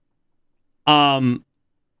point here.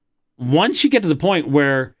 Once you get to the point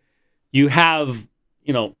where you have,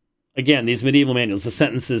 again, these medieval manuals, the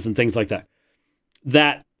sentences and things like that,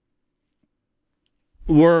 that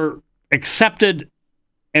were accepted,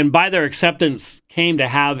 and by their acceptance came to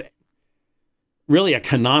have really a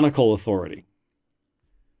canonical authority.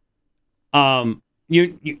 The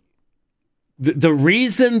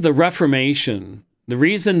reason the Reformation, the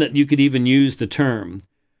reason that you could even use the term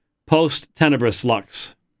post tenebris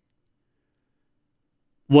lux,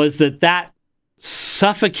 was that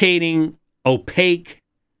suffocating, opaque,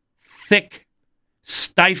 thick,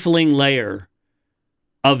 stifling layer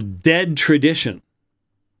of dead tradition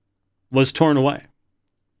was torn away.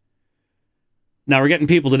 Now we're getting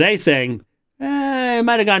people today saying, it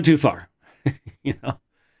might have gone too far,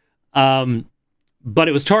 but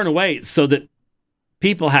it was torn away so that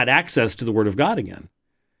people had access to the Word of God again.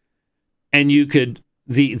 And you could,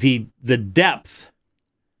 the depth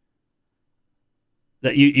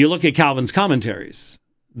that you look at Calvin's commentaries,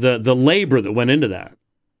 the labor that went into that.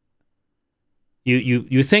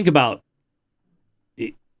 You think about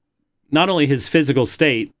not only his physical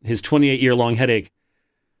state, his 28-year-long headache,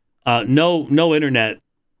 no internet,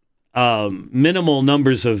 minimal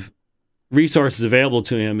numbers of resources available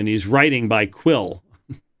to him, and he's writing by quill.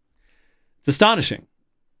 It's astonishing.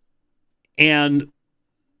 And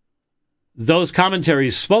those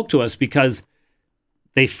commentaries spoke to us because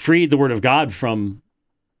they freed the Word of God from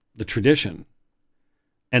the tradition,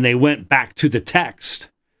 and they went back to the text.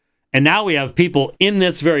 And now we have people in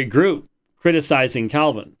this very group criticizing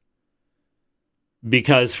Calvin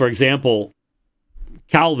because, for example,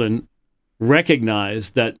 Calvin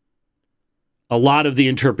recognized that a lot of the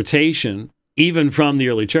interpretation, even from the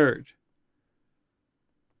early church,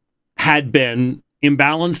 had been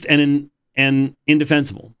imbalanced and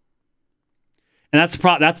indefensible. And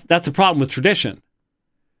that's a problem with tradition.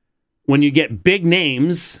 When you get big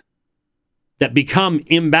names that become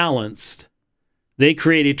imbalanced, they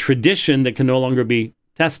create a tradition that can no longer be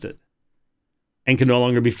tested and can no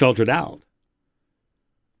longer be filtered out.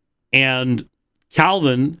 And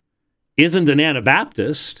Calvin isn't an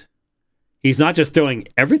Anabaptist. He's not just throwing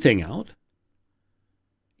everything out.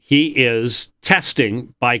 He is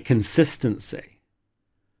testing by consistency.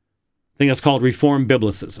 I think that's called Reformed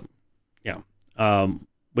Biblicism. Yeah,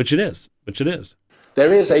 which it is.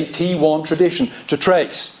 There is a T1 tradition to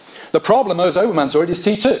trace. The problem, as Obermann saw it, is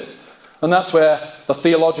T2. And that's where the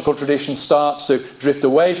theological tradition starts to drift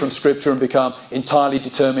away from Scripture and become entirely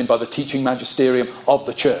determined by the teaching magisterium of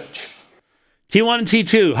the church. T1 and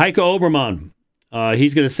T2, Heiko Obermann.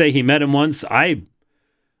 He's going to say he met him once. I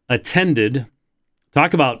attended,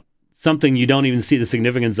 talk about something you don't even see the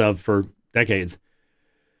significance of for decades.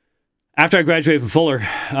 After I graduated from Fuller,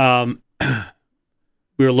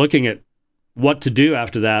 we were looking at what to do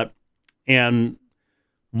after that. And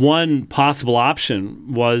one possible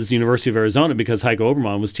option was University of Arizona because Heiko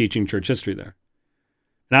Obermann was teaching church history there.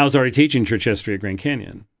 And I was already teaching church history at Grand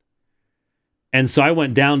Canyon. And so I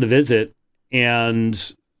went down to visit, and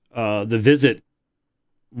the visit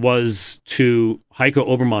was to Heiko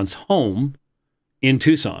Obermann's home in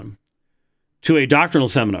Tucson to a doctrinal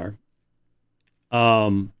seminar.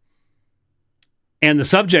 And the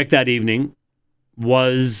subject that evening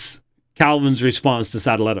was Calvin's response to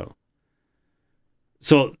Sadoleto.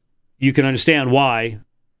 So you can understand why,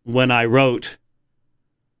 when I wrote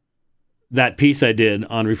that piece I did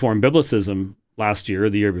on Reformed Biblicism last year or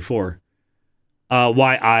the year before,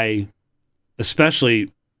 why I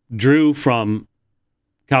especially drew from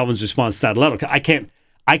Calvin's response to Sadoleto.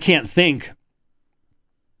 I can't think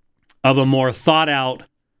of a more thought out,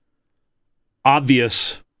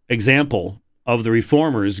 obvious example of the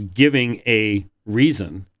reformers giving a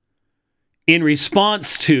reason in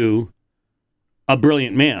response to a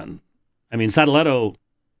brilliant man. I mean, Sadoleto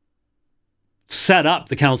set up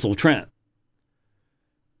the Council of Trent,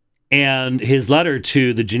 and his letter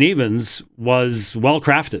to the Genevans was well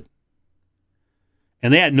crafted,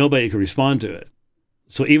 and they had nobody who could respond to it.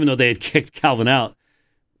 So even though they had kicked Calvin out,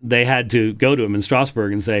 they had to go to him in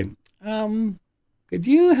Strasbourg and say, could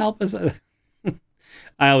you help us?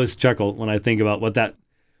 I always chuckle when I think about what that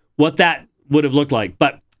would have looked like.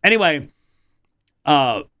 But anyway,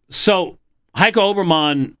 so Heiko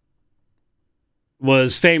Obermann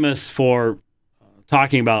was famous for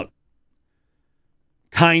talking about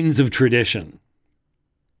kinds of tradition.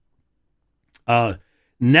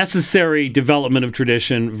 Necessary development of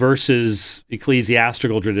tradition versus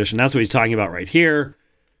ecclesiastical tradition. That's what he's talking about right here,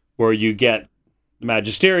 where you get the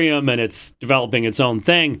magisterium and it's developing its own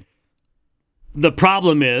thing. The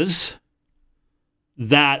problem is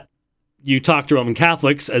that you talk to Roman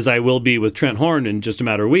Catholics, as I will be with Trent Horn in just a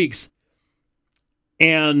matter of weeks,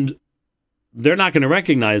 and they're not going to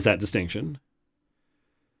recognize that distinction.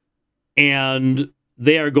 And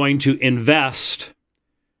they are going to invest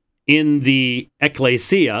in the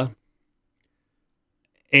ecclesia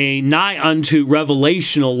a nigh unto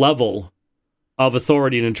revelational level of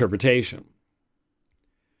authority and interpretation.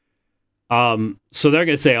 So they're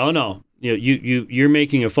going to say, "Oh no, you're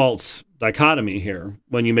making a false dichotomy here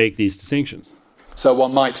when you make these distinctions." So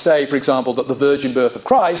one might say, for example, that the virgin birth of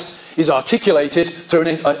Christ is articulated through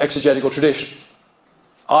an exegetical tradition.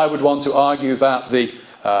 I would want to argue that the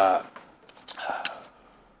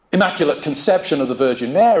Immaculate Conception of the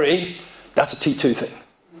Virgin Mary, that's a T2 thing.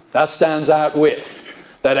 That stands out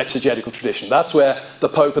with that exegetical tradition. That's where the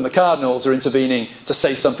Pope and the Cardinals are intervening to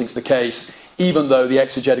say something's the case, even though the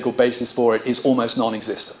exegetical basis for it is almost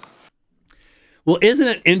non-existent. Well, isn't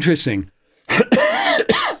it interesting,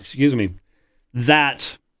 excuse me,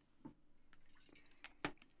 that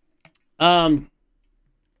I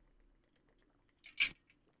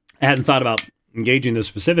hadn't thought about engaging this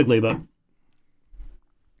specifically, but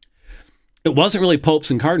it wasn't really popes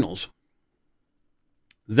and cardinals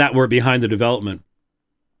that were behind the development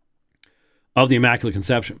of the Immaculate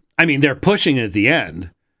Conception. I mean, they're pushing it at the end.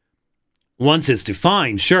 Once it's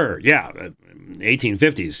defined, sure, yeah,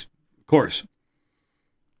 1850s, of course.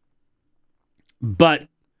 But it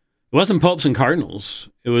wasn't popes and cardinals.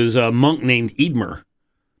 It was a monk named Eadmer,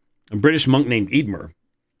 a British monk named Eadmer,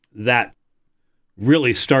 that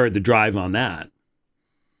really started the drive on that.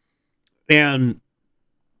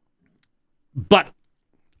 But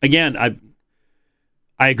again,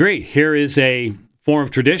 I agree. Here is a form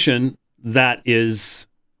of tradition that is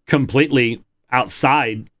completely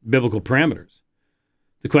outside biblical parameters.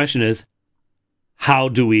 The question is, how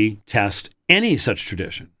do we test any such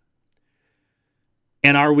tradition?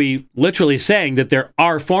 And are we literally saying that there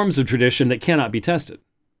are forms of tradition that cannot be tested?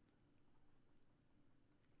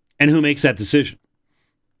 And who makes that decision?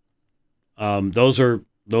 Those are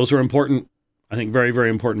important, I think, very, very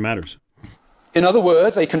important matters. In other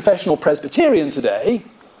words, a confessional Presbyterian today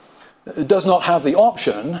does not have the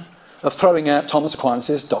option of throwing out Thomas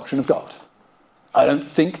Aquinas' doctrine of God. I don't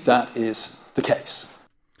think that is the case.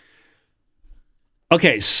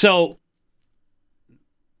 Okay, so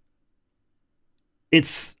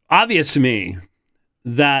it's obvious to me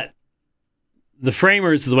that the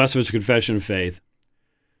framers of the Westminster Confession of Faith,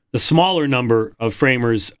 the smaller number of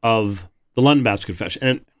framers of the London Baptist Confession,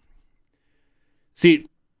 and see,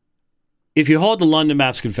 if you hold the London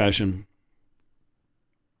Baptist Confession,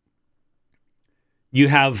 you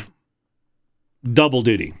have double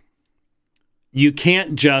duty. You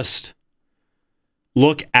can't just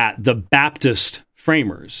look at the Baptist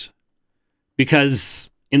framers, because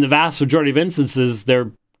in the vast majority of instances,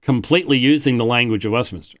 they're completely using the language of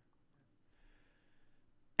Westminster.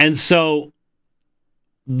 And so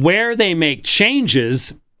where they make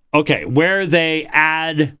changes, where they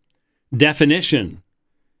add definition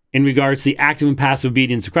in regards to the active and passive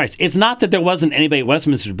obedience of Christ. It's not that there wasn't anybody at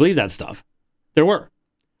Westminster to believe that stuff. There were.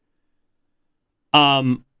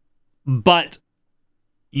 But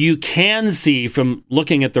you can see from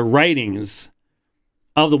looking at the writings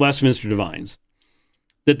of the Westminster Divines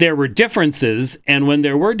that there were differences, and when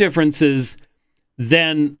there were differences,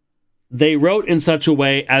 then they wrote in such a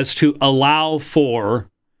way as to allow for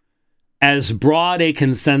as broad a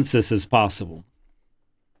consensus as possible.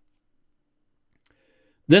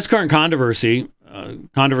 this current controversy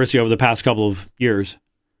over the past couple of years,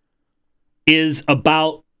 is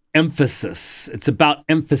about emphasis. It's about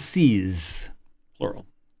emphases, plural,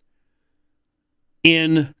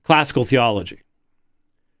 in classical theology.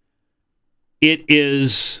 It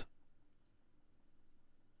is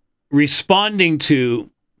responding to,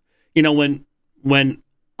 when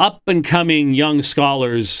up-and-coming young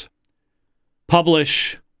scholars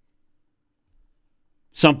publish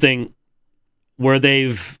something where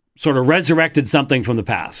they've sort of resurrected something from the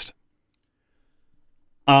past.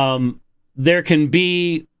 There can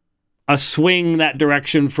be a swing that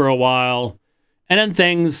direction for a while, and then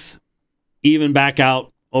things even back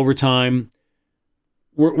out over time.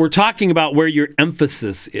 We're talking about where your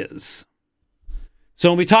emphasis is. So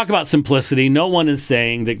when we talk about simplicity, no one is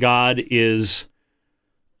saying that God is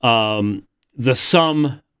the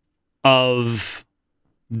sum of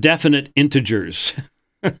definite integers.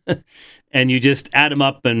 And you just add them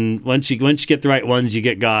up, and once you get the right ones, you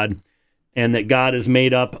get God. And that God is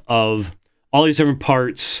made up of all these different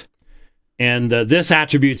parts, and this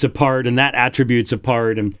attribute's a part, and that attribute's a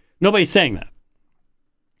part, and nobody's saying that.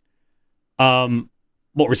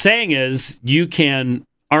 What we're saying is you can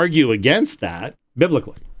argue against that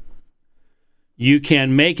biblically. You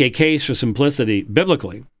can make a case for simplicity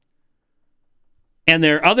biblically. And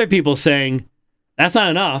there are other people saying, that's not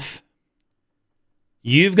enough.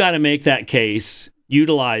 You've got to make that case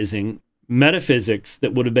utilizing metaphysics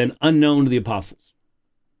that would have been unknown to the apostles.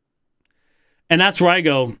 And that's where I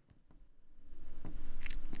go,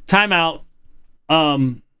 time out.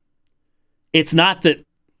 It's not that,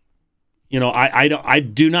 I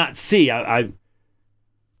do not see, I'm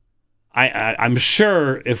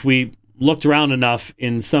sure if we looked around enough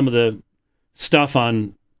in some of the stuff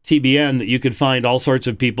on TBN that you could find all sorts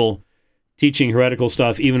of people teaching heretical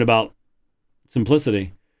stuff, even about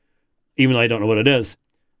simplicity, even though I don't know what it is.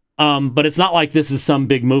 But it's not like this is some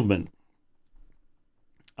big movement.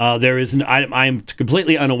 I'm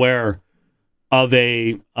completely unaware of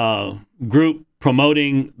a group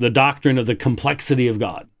promoting the doctrine of the complexity of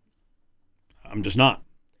God. I'm just not.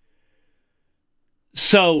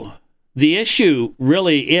 So the issue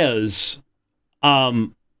really is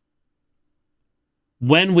when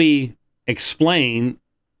we explain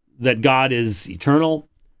that God is eternal,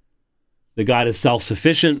 that God is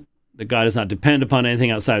self-sufficient, that God is not dependent upon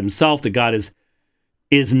anything outside of himself, that God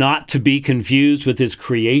is not to be confused with his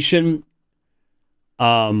creation.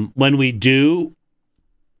 When we do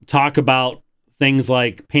talk about things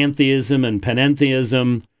like pantheism and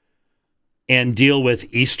panentheism and deal with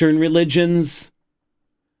Eastern religions,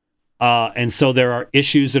 and so there are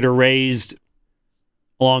issues that are raised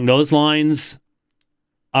along those lines,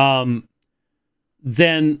 then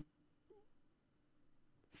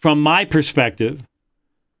from my perspective,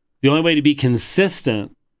 the only way to be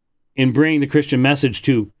consistent in bringing the Christian message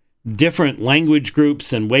to different language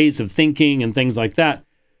groups and ways of thinking and things like that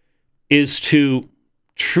is to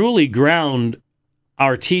truly ground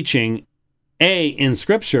our teaching, A, in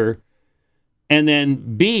Scripture, and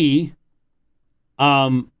then B,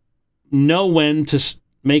 know when to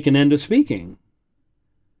make an end of speaking.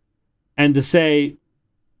 And to say,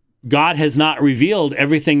 God has not revealed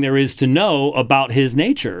everything there is to know about his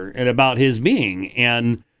nature and about his being.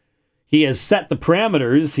 And he has set the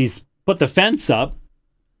parameters, he's put the fence up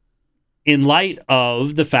in light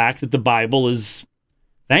of the fact that the Bible is,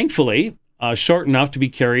 thankfully, short enough to be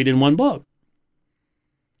carried in one book.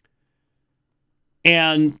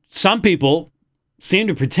 And some people seem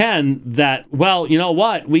to pretend that, well, you know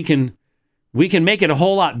what, we can make it a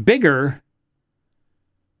whole lot bigger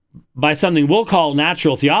by something we'll call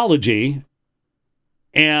natural theology,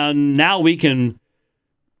 and now we can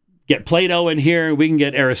get Plato in here, and we can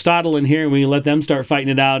get Aristotle in here, and we can let them start fighting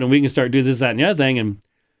it out, and we can start doing this, that, and the other thing,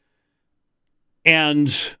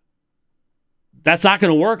 and that's not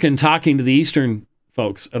going to work in talking to the Eastern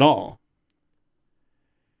folks at all.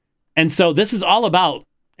 And so this is all about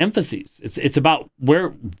emphases. It's about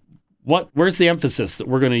where's the emphasis that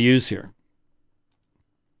we're going to use here.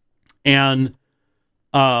 And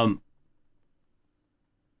from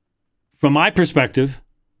my perspective,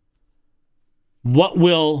 what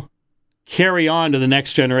will carry on to the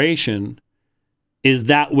next generation is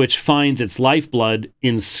that which finds its lifeblood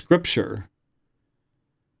in Scripture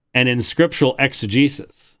and in scriptural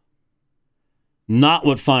exegesis, not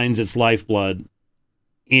what finds its lifeblood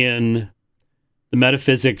in the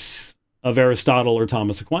metaphysics of Aristotle or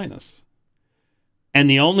Thomas Aquinas. And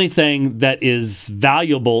the only thing that is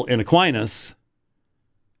valuable in Aquinas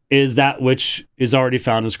is that which is already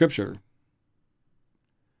found in Scripture.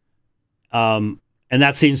 And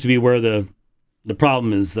that seems to be where the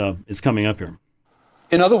problem is coming up here.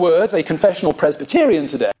 In other words, a confessional Presbyterian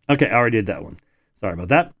today. Okay, I already did that one. Sorry about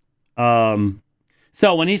that.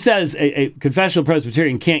 So when he says a confessional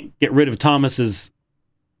Presbyterian can't get rid of Thomas's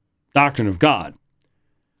doctrine of God,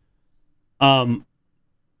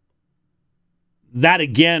 that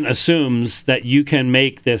again assumes that you can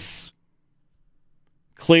make this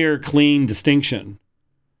clear, clean distinction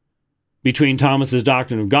between Thomas's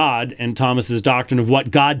doctrine of God and Thomas's doctrine of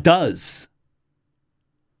what God does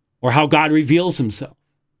or how God reveals himself,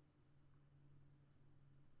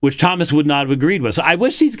 which Thomas would not have agreed with. So I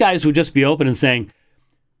wish these guys would just be open and saying,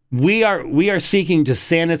 we are seeking to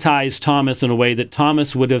sanitize Thomas in a way that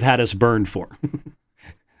Thomas would have had us burned for.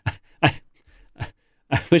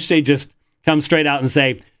 I wish they'd just come straight out and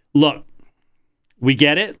say, look, we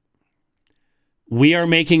get it. We are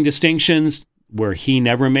making distinctions where he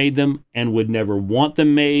never made them and would never want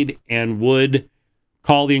them made and would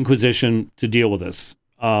call the Inquisition to deal with us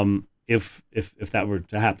if that were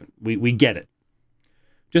to happen. We get it.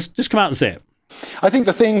 Just come out and say it. I think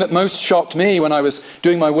the thing that most shocked me when I was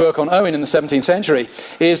doing my work on Owen in the 17th century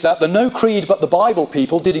is that the no creed but the Bible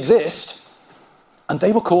people did exist, and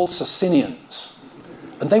they were called Socinians.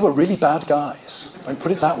 And they were really bad guys, if I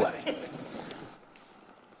put it that way.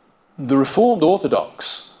 The Reformed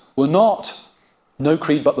Orthodox were not no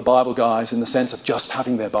creed but the Bible guys in the sense of just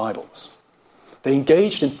having their Bibles. They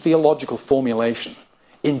engaged in theological formulation,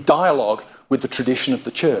 in dialogue with the tradition of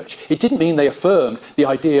the church. It didn't mean they affirmed the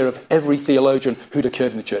idea of every theologian who'd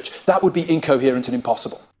occurred in the church. That would be incoherent and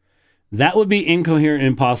impossible. That would be incoherent and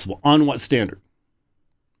impossible. On what standard?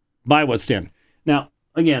 By what standard? Now,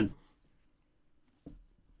 again,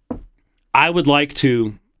 I would like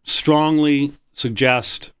to strongly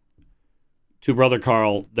suggest to Brother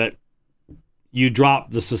Carl that you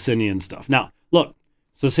drop the Socinian stuff. Now, look,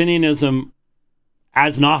 Socinianism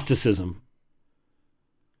as Gnosticism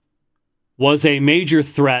was a major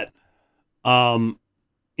threat in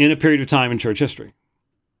a period of time in church history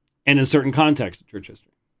and in certain contexts of church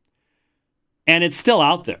history. And it's still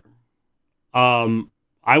out there.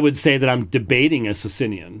 I would say that I'm debating a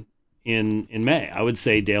Socinian in May. I would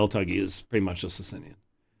say Dale Tuggy is pretty much a Socinian.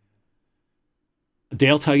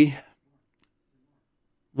 Dale Tuggy?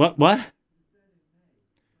 What? What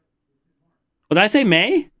did I say,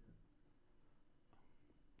 May?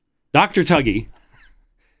 Dr. Tuggy,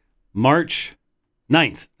 March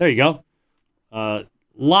 9th. There you go. A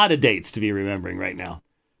lot of dates to be remembering right now.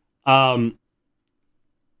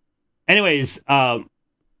 Anyways, Dr.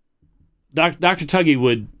 Tuggy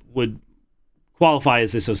would qualify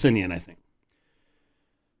as a Socinian, I think.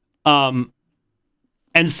 And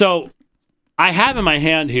so I have in my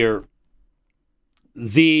hand here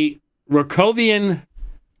the Rakovian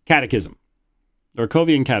Catechism. The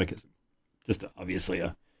Rakovian Catechism. Just obviously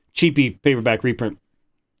a cheapy paperback reprint.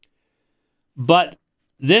 But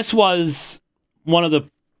this was one of the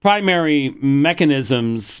primary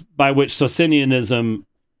mechanisms by which Socinianism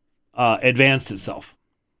advanced itself.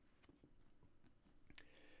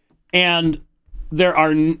 And there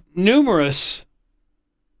are numerous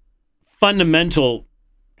fundamental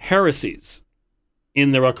heresies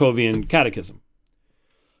in the Rakovian Catechism.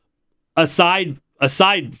 Aside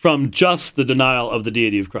from just the denial of the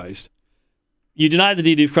deity of Christ, you deny the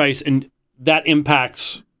deity of Christ, and that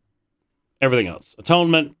impacts everything else.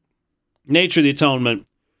 Atonement, nature of the atonement,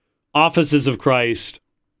 offices of Christ,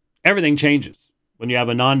 everything changes when you have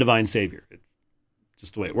a non-divine Savior. It's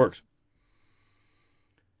just the way it works.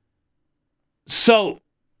 So,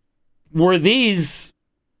 were these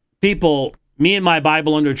people, me and my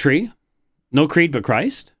Bible under a tree, no creed but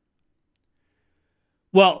Christ?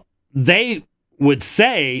 Well, they would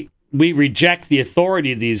say we reject the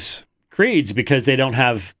authority of these creeds because they don't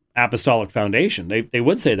have apostolic foundation. They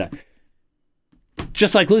would say that.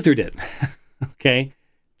 Just like Luther did. Okay?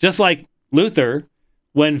 Just like Luther,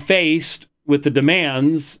 when faced with the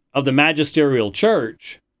demands of the magisterial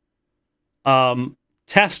church,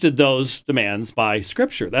 tested those demands by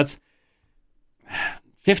Scripture. That's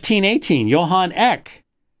 1518, Johann Eck.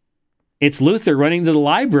 It's Luther running to the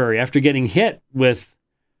library after getting hit with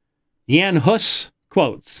Jan Hus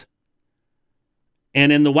quotes.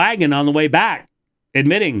 And in the wagon on the way back,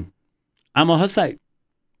 admitting, I'm a Hussite.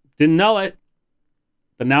 Didn't know it,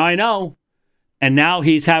 but now I know. And now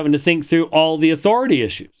he's having to think through all the authority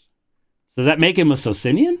issues. Does that make him a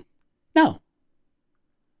Socinian? No.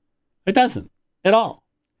 It doesn't at all.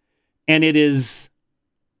 And it is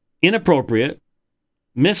inappropriate,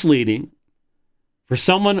 misleading for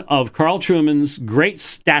someone of Carl Trueman's great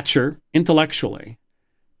stature intellectually.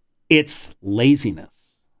 It's laziness.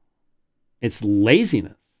 It's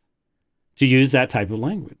laziness to use that type of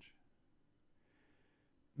language.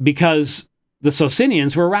 Because the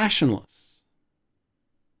Socinians were rationalists.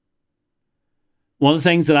 One of the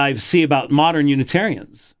things that I see about modern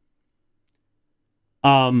Unitarians,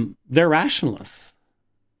 they're rationalists.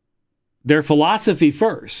 They're philosophy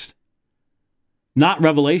first, not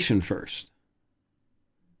revelation first.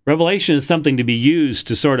 Revelation is something to be used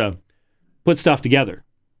to sort of put stuff together.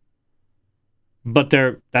 But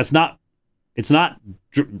it's not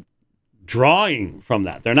drawing from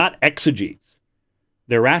that. They're not exegetes.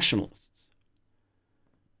 They're rationalists.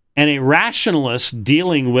 And a rationalist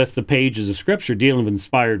dealing with the pages of Scripture, dealing with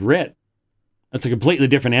inspired writ, that's a completely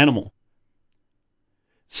different animal.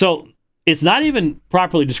 So it's not even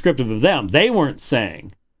properly descriptive of them. They weren't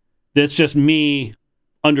saying, that's just me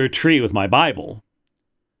under a tree with my Bible.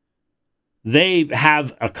 They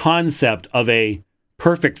have a concept of a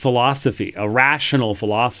perfect philosophy, a rational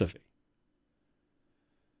philosophy.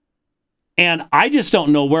 And I just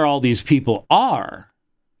don't know where all these people are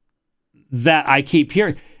that I keep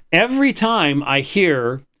hearing. Every time I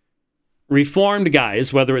hear Reformed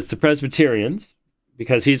guys, whether it's the Presbyterians,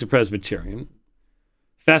 because he's a Presbyterian,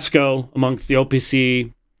 Fesco amongst the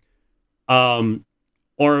OPC, or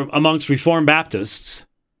amongst Reformed Baptists,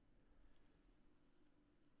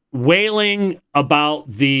 wailing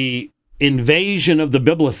about the invasion of the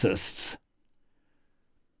biblicists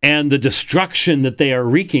and the destruction that they are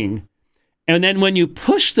wreaking. And then when you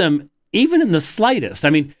push them, even in the slightest, I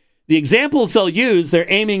mean, the examples they'll use, they're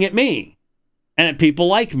aiming at me and at people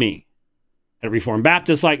like me, at Reformed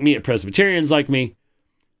Baptists like me, at Presbyterians like me.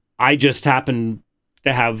 I just happen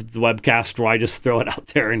to have the webcast where I just throw it out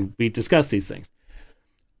there and we discuss these things.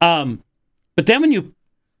 But then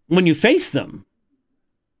when you face them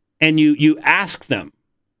and you ask them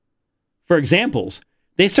for examples,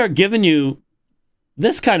 they start giving you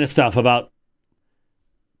this kind of stuff about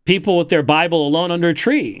people with their Bible alone under a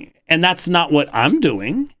tree. And that's not what I'm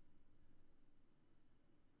doing.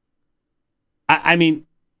 I mean,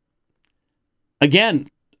 again,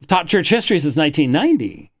 I've taught church history since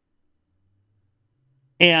 1990.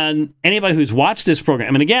 And anybody who's watched this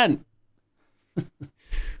program, and again,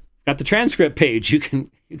 got the transcript page, you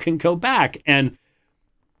can go back. And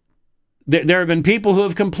there have been people who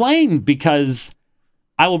have complained because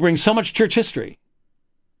I will bring so much church history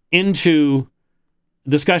into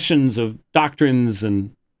discussions of doctrines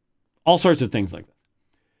and all sorts of things like this.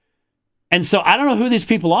 And so I don't know who these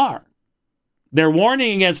people are. They're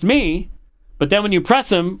warning against me, but then when you press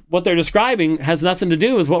them, what they're describing has nothing to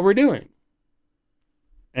do with what we're doing.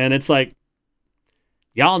 And it's like,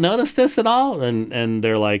 y'all notice this at all? And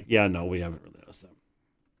they're like, yeah, no, we haven't really noticed that.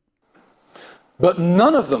 But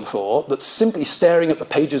none of them thought that simply staring at the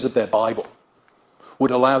pages of their Bible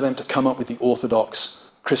would allow them to come up with the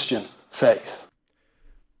orthodox Christian faith.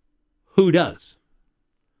 Who does?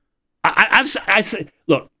 I say,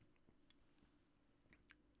 look,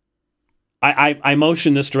 I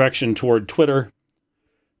motion this direction toward Twitter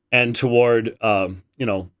and toward,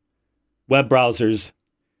 web browsers.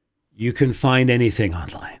 You can find anything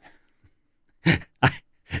online.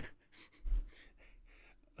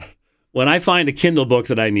 When I find a Kindle book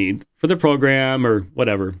that I need for the program or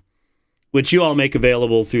whatever, which you all make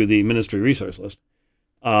available through the ministry resource list,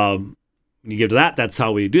 when you give to that, that's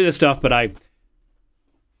how we do this stuff. But I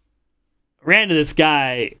ran to this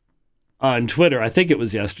guy on Twitter, I think it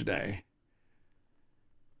was yesterday,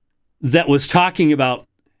 that was talking about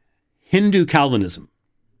Hindu Calvinism.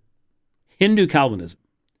 Hindu Calvinism.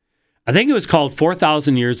 I think it was called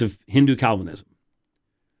 4,000 Years of Hindu Calvinism.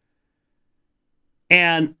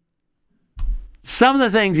 And some of the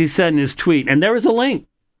things he said in his tweet, and there was a link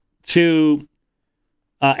to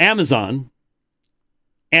Amazon,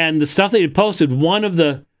 and the stuff that he posted, one of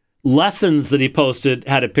the lessons that he posted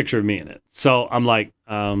had a picture of me in it. So I'm like,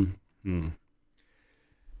 So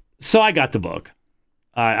I got the book.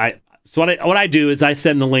 So what I do is I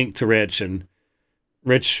send the link to Rich, and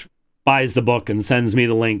Rich buys the book and sends me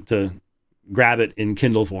the link to grab it in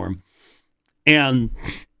Kindle form. And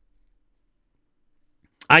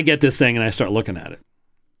I get this thing and I start looking at it.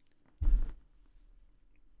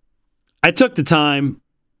 I took the time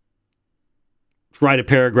to write a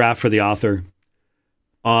paragraph for the author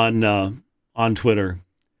on Twitter.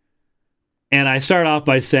 And I start off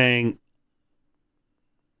by saying,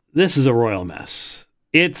 this is a royal mess.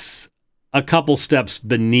 It's a couple steps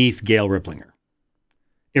beneath Gail Ripplinger.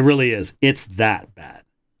 It really is. It's that bad.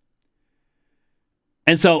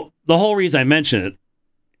 And so the whole reason I mention it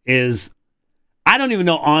is I don't even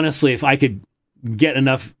know, honestly, if I could get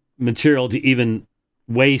enough material to even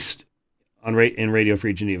waste in Radio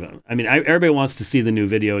Free Geneva. I mean, everybody wants to see the new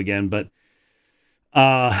video again, but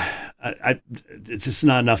it's just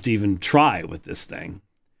not enough to even try with this thing.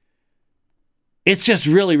 It's just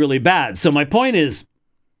really, really bad. So my point is,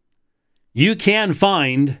 you can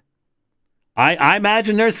find, I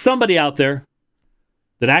imagine there's somebody out there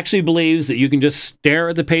that actually believes that you can just stare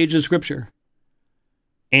at the page of Scripture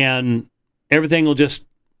and everything will just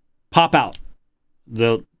pop out.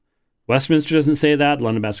 The Westminster doesn't say that.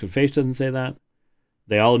 London Basket of Faith doesn't say that.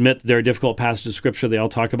 They all admit that they're a difficult passage of Scripture. They all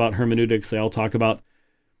talk about hermeneutics. They all talk about,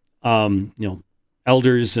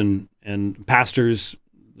 elders and pastors,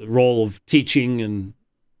 the role of teaching and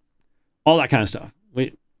all that kind of stuff.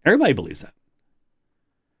 Everybody believes that.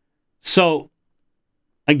 So,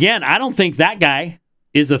 again, I don't think that guy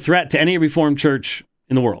is a threat to any Reformed church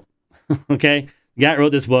in the world. Okay? The guy who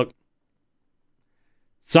wrote this book.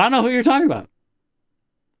 So I don't know who you're talking about.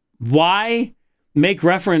 Why make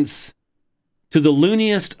reference to the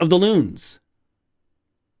looniest of the loons?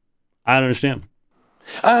 I don't understand.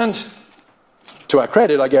 And to our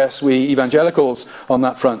credit, I guess, we evangelicals on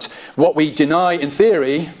that front, what we deny in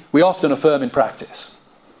theory, we often affirm in practice.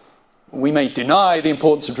 We may deny the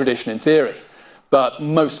importance of tradition in theory, but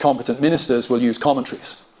most competent ministers will use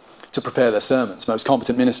commentaries to prepare their sermons. Most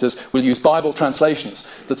competent ministers will use Bible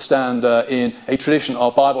translations that stand in a tradition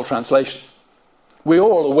of Bible translation. We're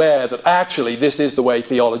all aware that actually this is the way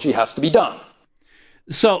theology has to be done.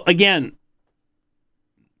 So again,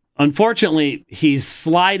 unfortunately, he's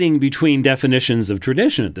sliding between definitions of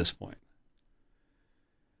tradition at this point.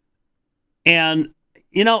 And,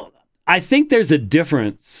 I think there's a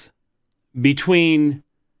difference between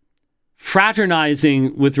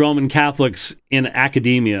fraternizing with Roman Catholics in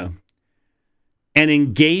academia and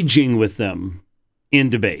engaging with them in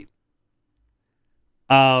debate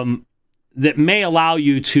that may allow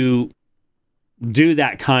you to do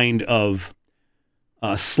that kind of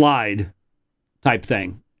slide type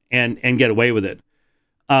thing and get away with it.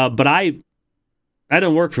 But that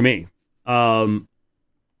don't work for me. That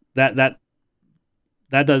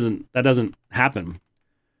doesn't happen.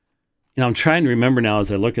 I'm trying to remember now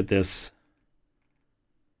as I look at this.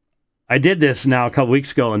 I did this now a couple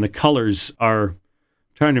weeks ago, and the colors are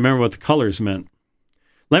trying to remember what the colors meant.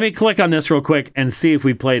 Let me click on this real quick and see if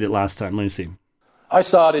we played it last time. Let me see. I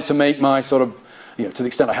started to make my sort of, to the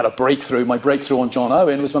extent I had a breakthrough, my breakthrough on John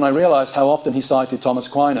Owen was when I realized how often he cited Thomas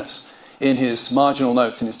Aquinas in his marginal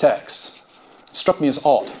notes in his text. It struck me as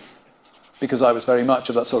odd, because I was very much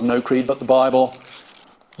of that sort of no creed but the Bible,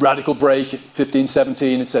 radical break,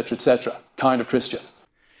 1517, etc., kind of Christian.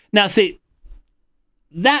 Now, see,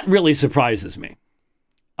 that really surprises me.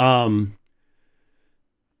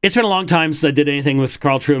 It's been a long time since I did anything with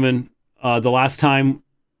Carl Trueman. The last time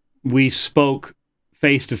we spoke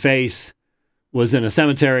face-to-face was in a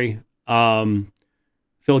cemetery.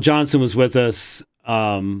 Phil Johnson was with us.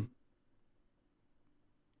 Mike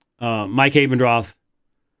Abendroth.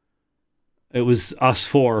 It was us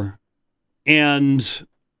four. And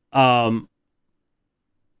I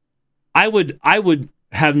would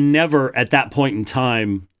have never at that point in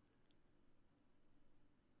time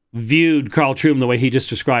viewed Carl Trueman the way he just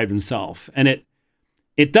described himself. And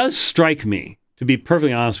it does strike me, to be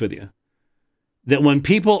perfectly honest with you, that when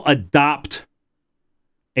people adopt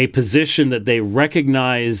a position that they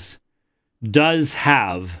recognize does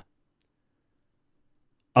have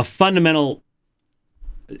a fundamental,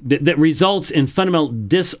 that results in fundamental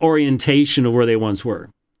disorientation of where they once were,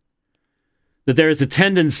 that there is a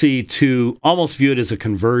tendency to almost view it as a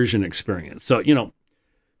conversion experience. So,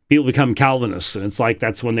 people become Calvinists, and it's like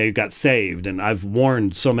that's when they got saved. And I've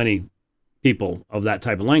warned so many people of that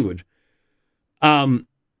type of language.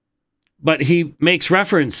 But he makes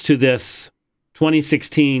reference to this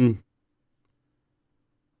 2016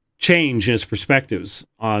 change in his perspectives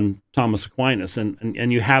on Thomas Aquinas,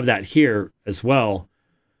 and you have that here as well.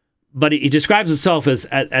 But he describes himself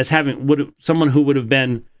as having someone who would have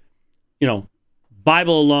been,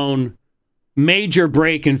 Bible alone, major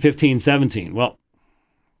break in 1517. Well,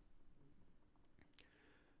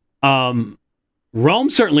 Rome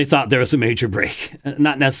certainly thought there was a major break,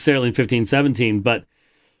 not necessarily in 1517, but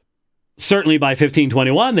certainly by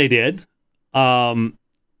 1521 they did. And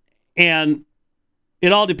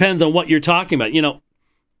it all depends on what you're talking about.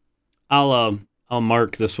 I'll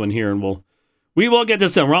mark this one here, and we will get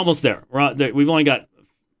this done. We're almost there. We've only got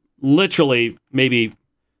literally maybe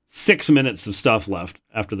 6 minutes of stuff left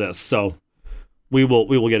after this, so we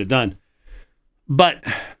will get it done. But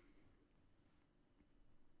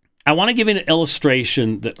I want to give you an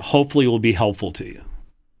illustration that hopefully will be helpful to you.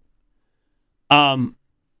 A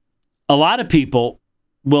lot of people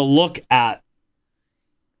will look at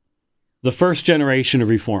the first generation of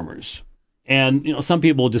reformers, and some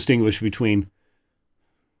people distinguish between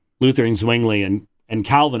Luther and Zwingli and and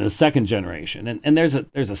Calvin is second generation. And there's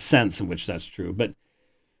a sense in which that's true. But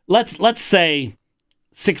let's say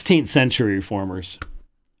 16th century reformers,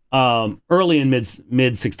 early and mid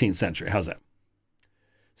 16th century. How's that?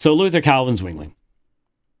 So Luther, Calvin, Zwingli.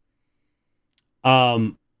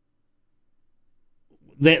 They'll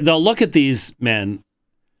look at these men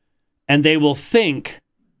and they will think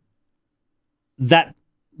that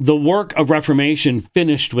the work of Reformation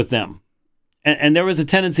finished with them. And there was a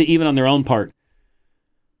tendency, even on their own part,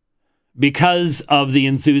 because of the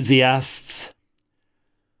enthusiasts,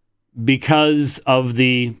 because of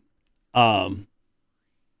the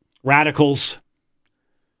radicals,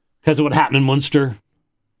 because of what happened in Munster.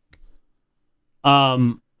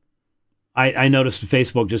 I noticed on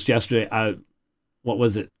Facebook just yesterday, what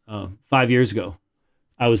was it, 5 years ago,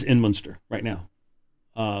 I was in Munster right now,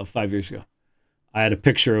 5 years ago. I had a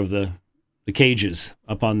picture of the cages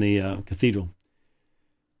up on the cathedral.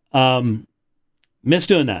 Miss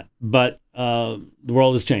doing that, but the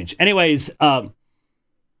world has changed. Anyways,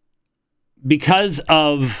 because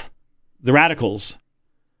of the radicals,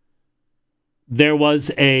 there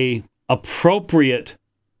was a appropriate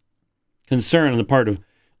concern on the part of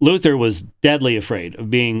Luther. Was deadly afraid of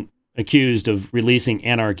being accused of releasing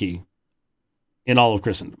anarchy in all of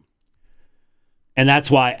Christendom. And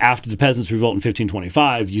that's why after the Peasants' Revolt in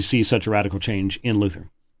 1525, you see such a radical change in Luther.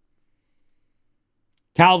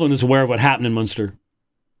 Calvin is aware of what happened in Munster.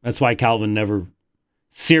 That's why Calvin never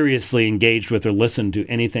seriously engaged with or listened to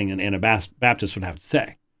anything an Anabaptist would have to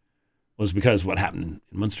say, was because of what happened in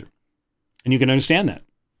Munster. And you can understand that.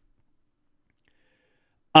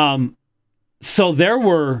 So there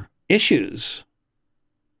were issues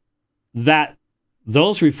that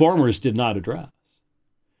those reformers did not address.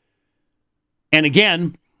 And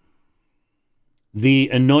again, the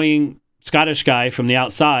annoying Scottish guy from the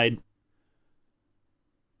outside,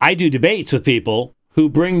 I do debates with people who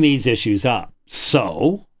bring these issues up.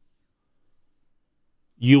 So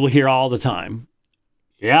you will hear all the time,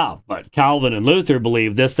 yeah, but Calvin and Luther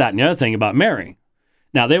believe this, that, and the other thing about Mary.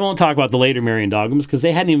 Now, they won't talk about the later Marian dogmas because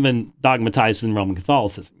they hadn't even been dogmatized in Roman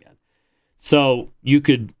Catholicism yet. So you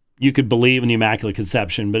could believe in the Immaculate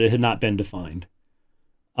Conception, but it had not been defined.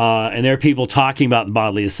 And there are people talking about the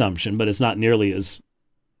bodily assumption, but it's not nearly as,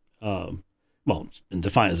 it's been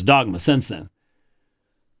defined as a dogma since then.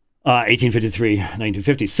 1853,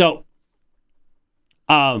 1950. So,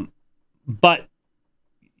 but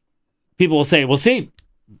people will say, well, see,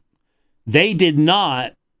 they did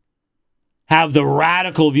not have the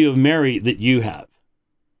radical view of Mary that you have,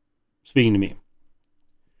 speaking to me.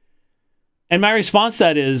 And my response to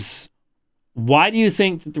that is, why do you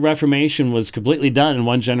think that the Reformation was completely done in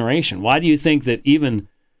one generation? Why do you think that even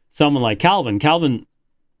someone like Calvin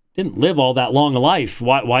didn't live all that long a life?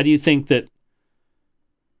 Why do you think that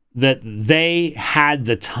they had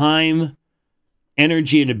the time,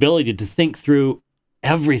 energy, and ability to think through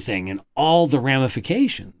everything and all the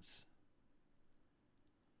ramifications?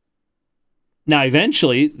 Now,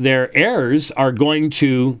 eventually, their heirs are going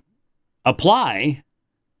to apply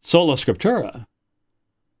sola scriptura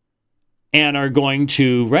and are going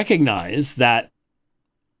to recognize that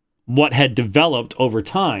what had developed over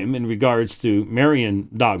time in regards to Marian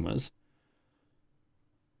dogmas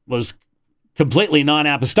was completely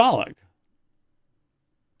non-apostolic,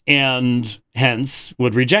 and hence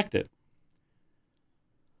would reject it.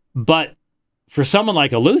 But for someone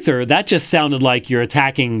like a Luther, that just sounded like you're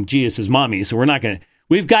attacking Jesus' mommy, so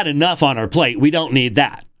we've got enough on our plate. We don't need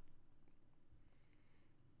that.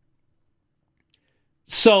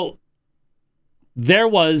 So there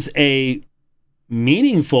was a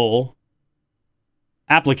meaningful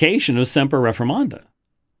application of Semper Reformanda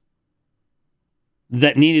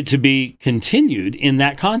that needed to be continued in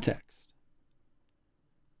that context.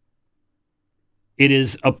 It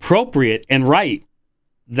is appropriate and right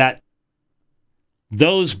that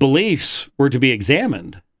those beliefs were to be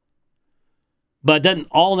examined, but it doesn't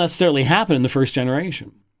all necessarily happen in the first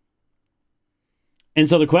generation. And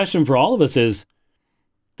so the question for all of us is,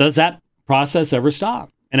 does that process ever stop?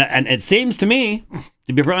 And it seems to me,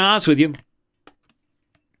 to be pretty honest with you,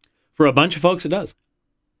 for a bunch of folks it does.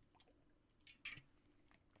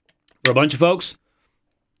 For a bunch of folks,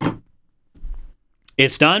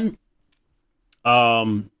 it's done.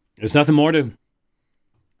 There's nothing more to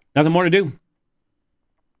do.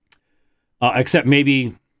 Except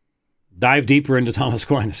maybe dive deeper into Thomas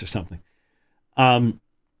Aquinas or something.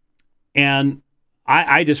 And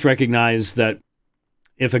I just recognize that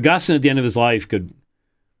if Augustine at the end of his life could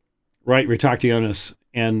write Retractionis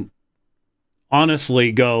and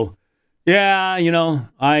honestly go, yeah,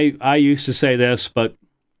 I used to say this, but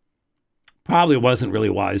probably wasn't really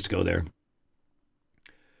wise to go there.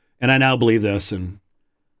 And I now believe this, and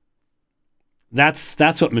that's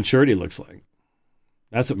what maturity looks like.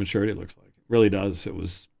 That's what maturity looks like. It really does. It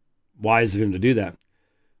was wise of him to do that.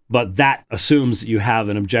 But that assumes that you have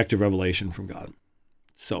an objective revelation from God.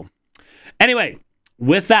 So, anyway,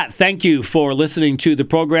 with that, thank you for listening to the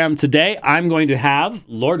program today. I'm going to have,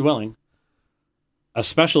 Lord willing, a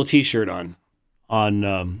special T-shirt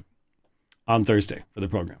on Thursday for the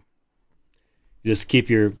program. You just keep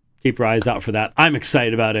your eyes out for that. I'm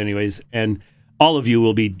excited about it anyways, and all of you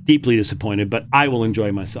will be deeply disappointed, but I will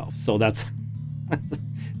enjoy myself. So that's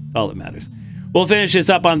all that matters. We'll finish this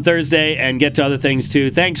up on Thursday and get to other things too.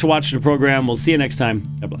 Thanks for watching the program. We'll see you next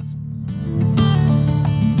time. God bless.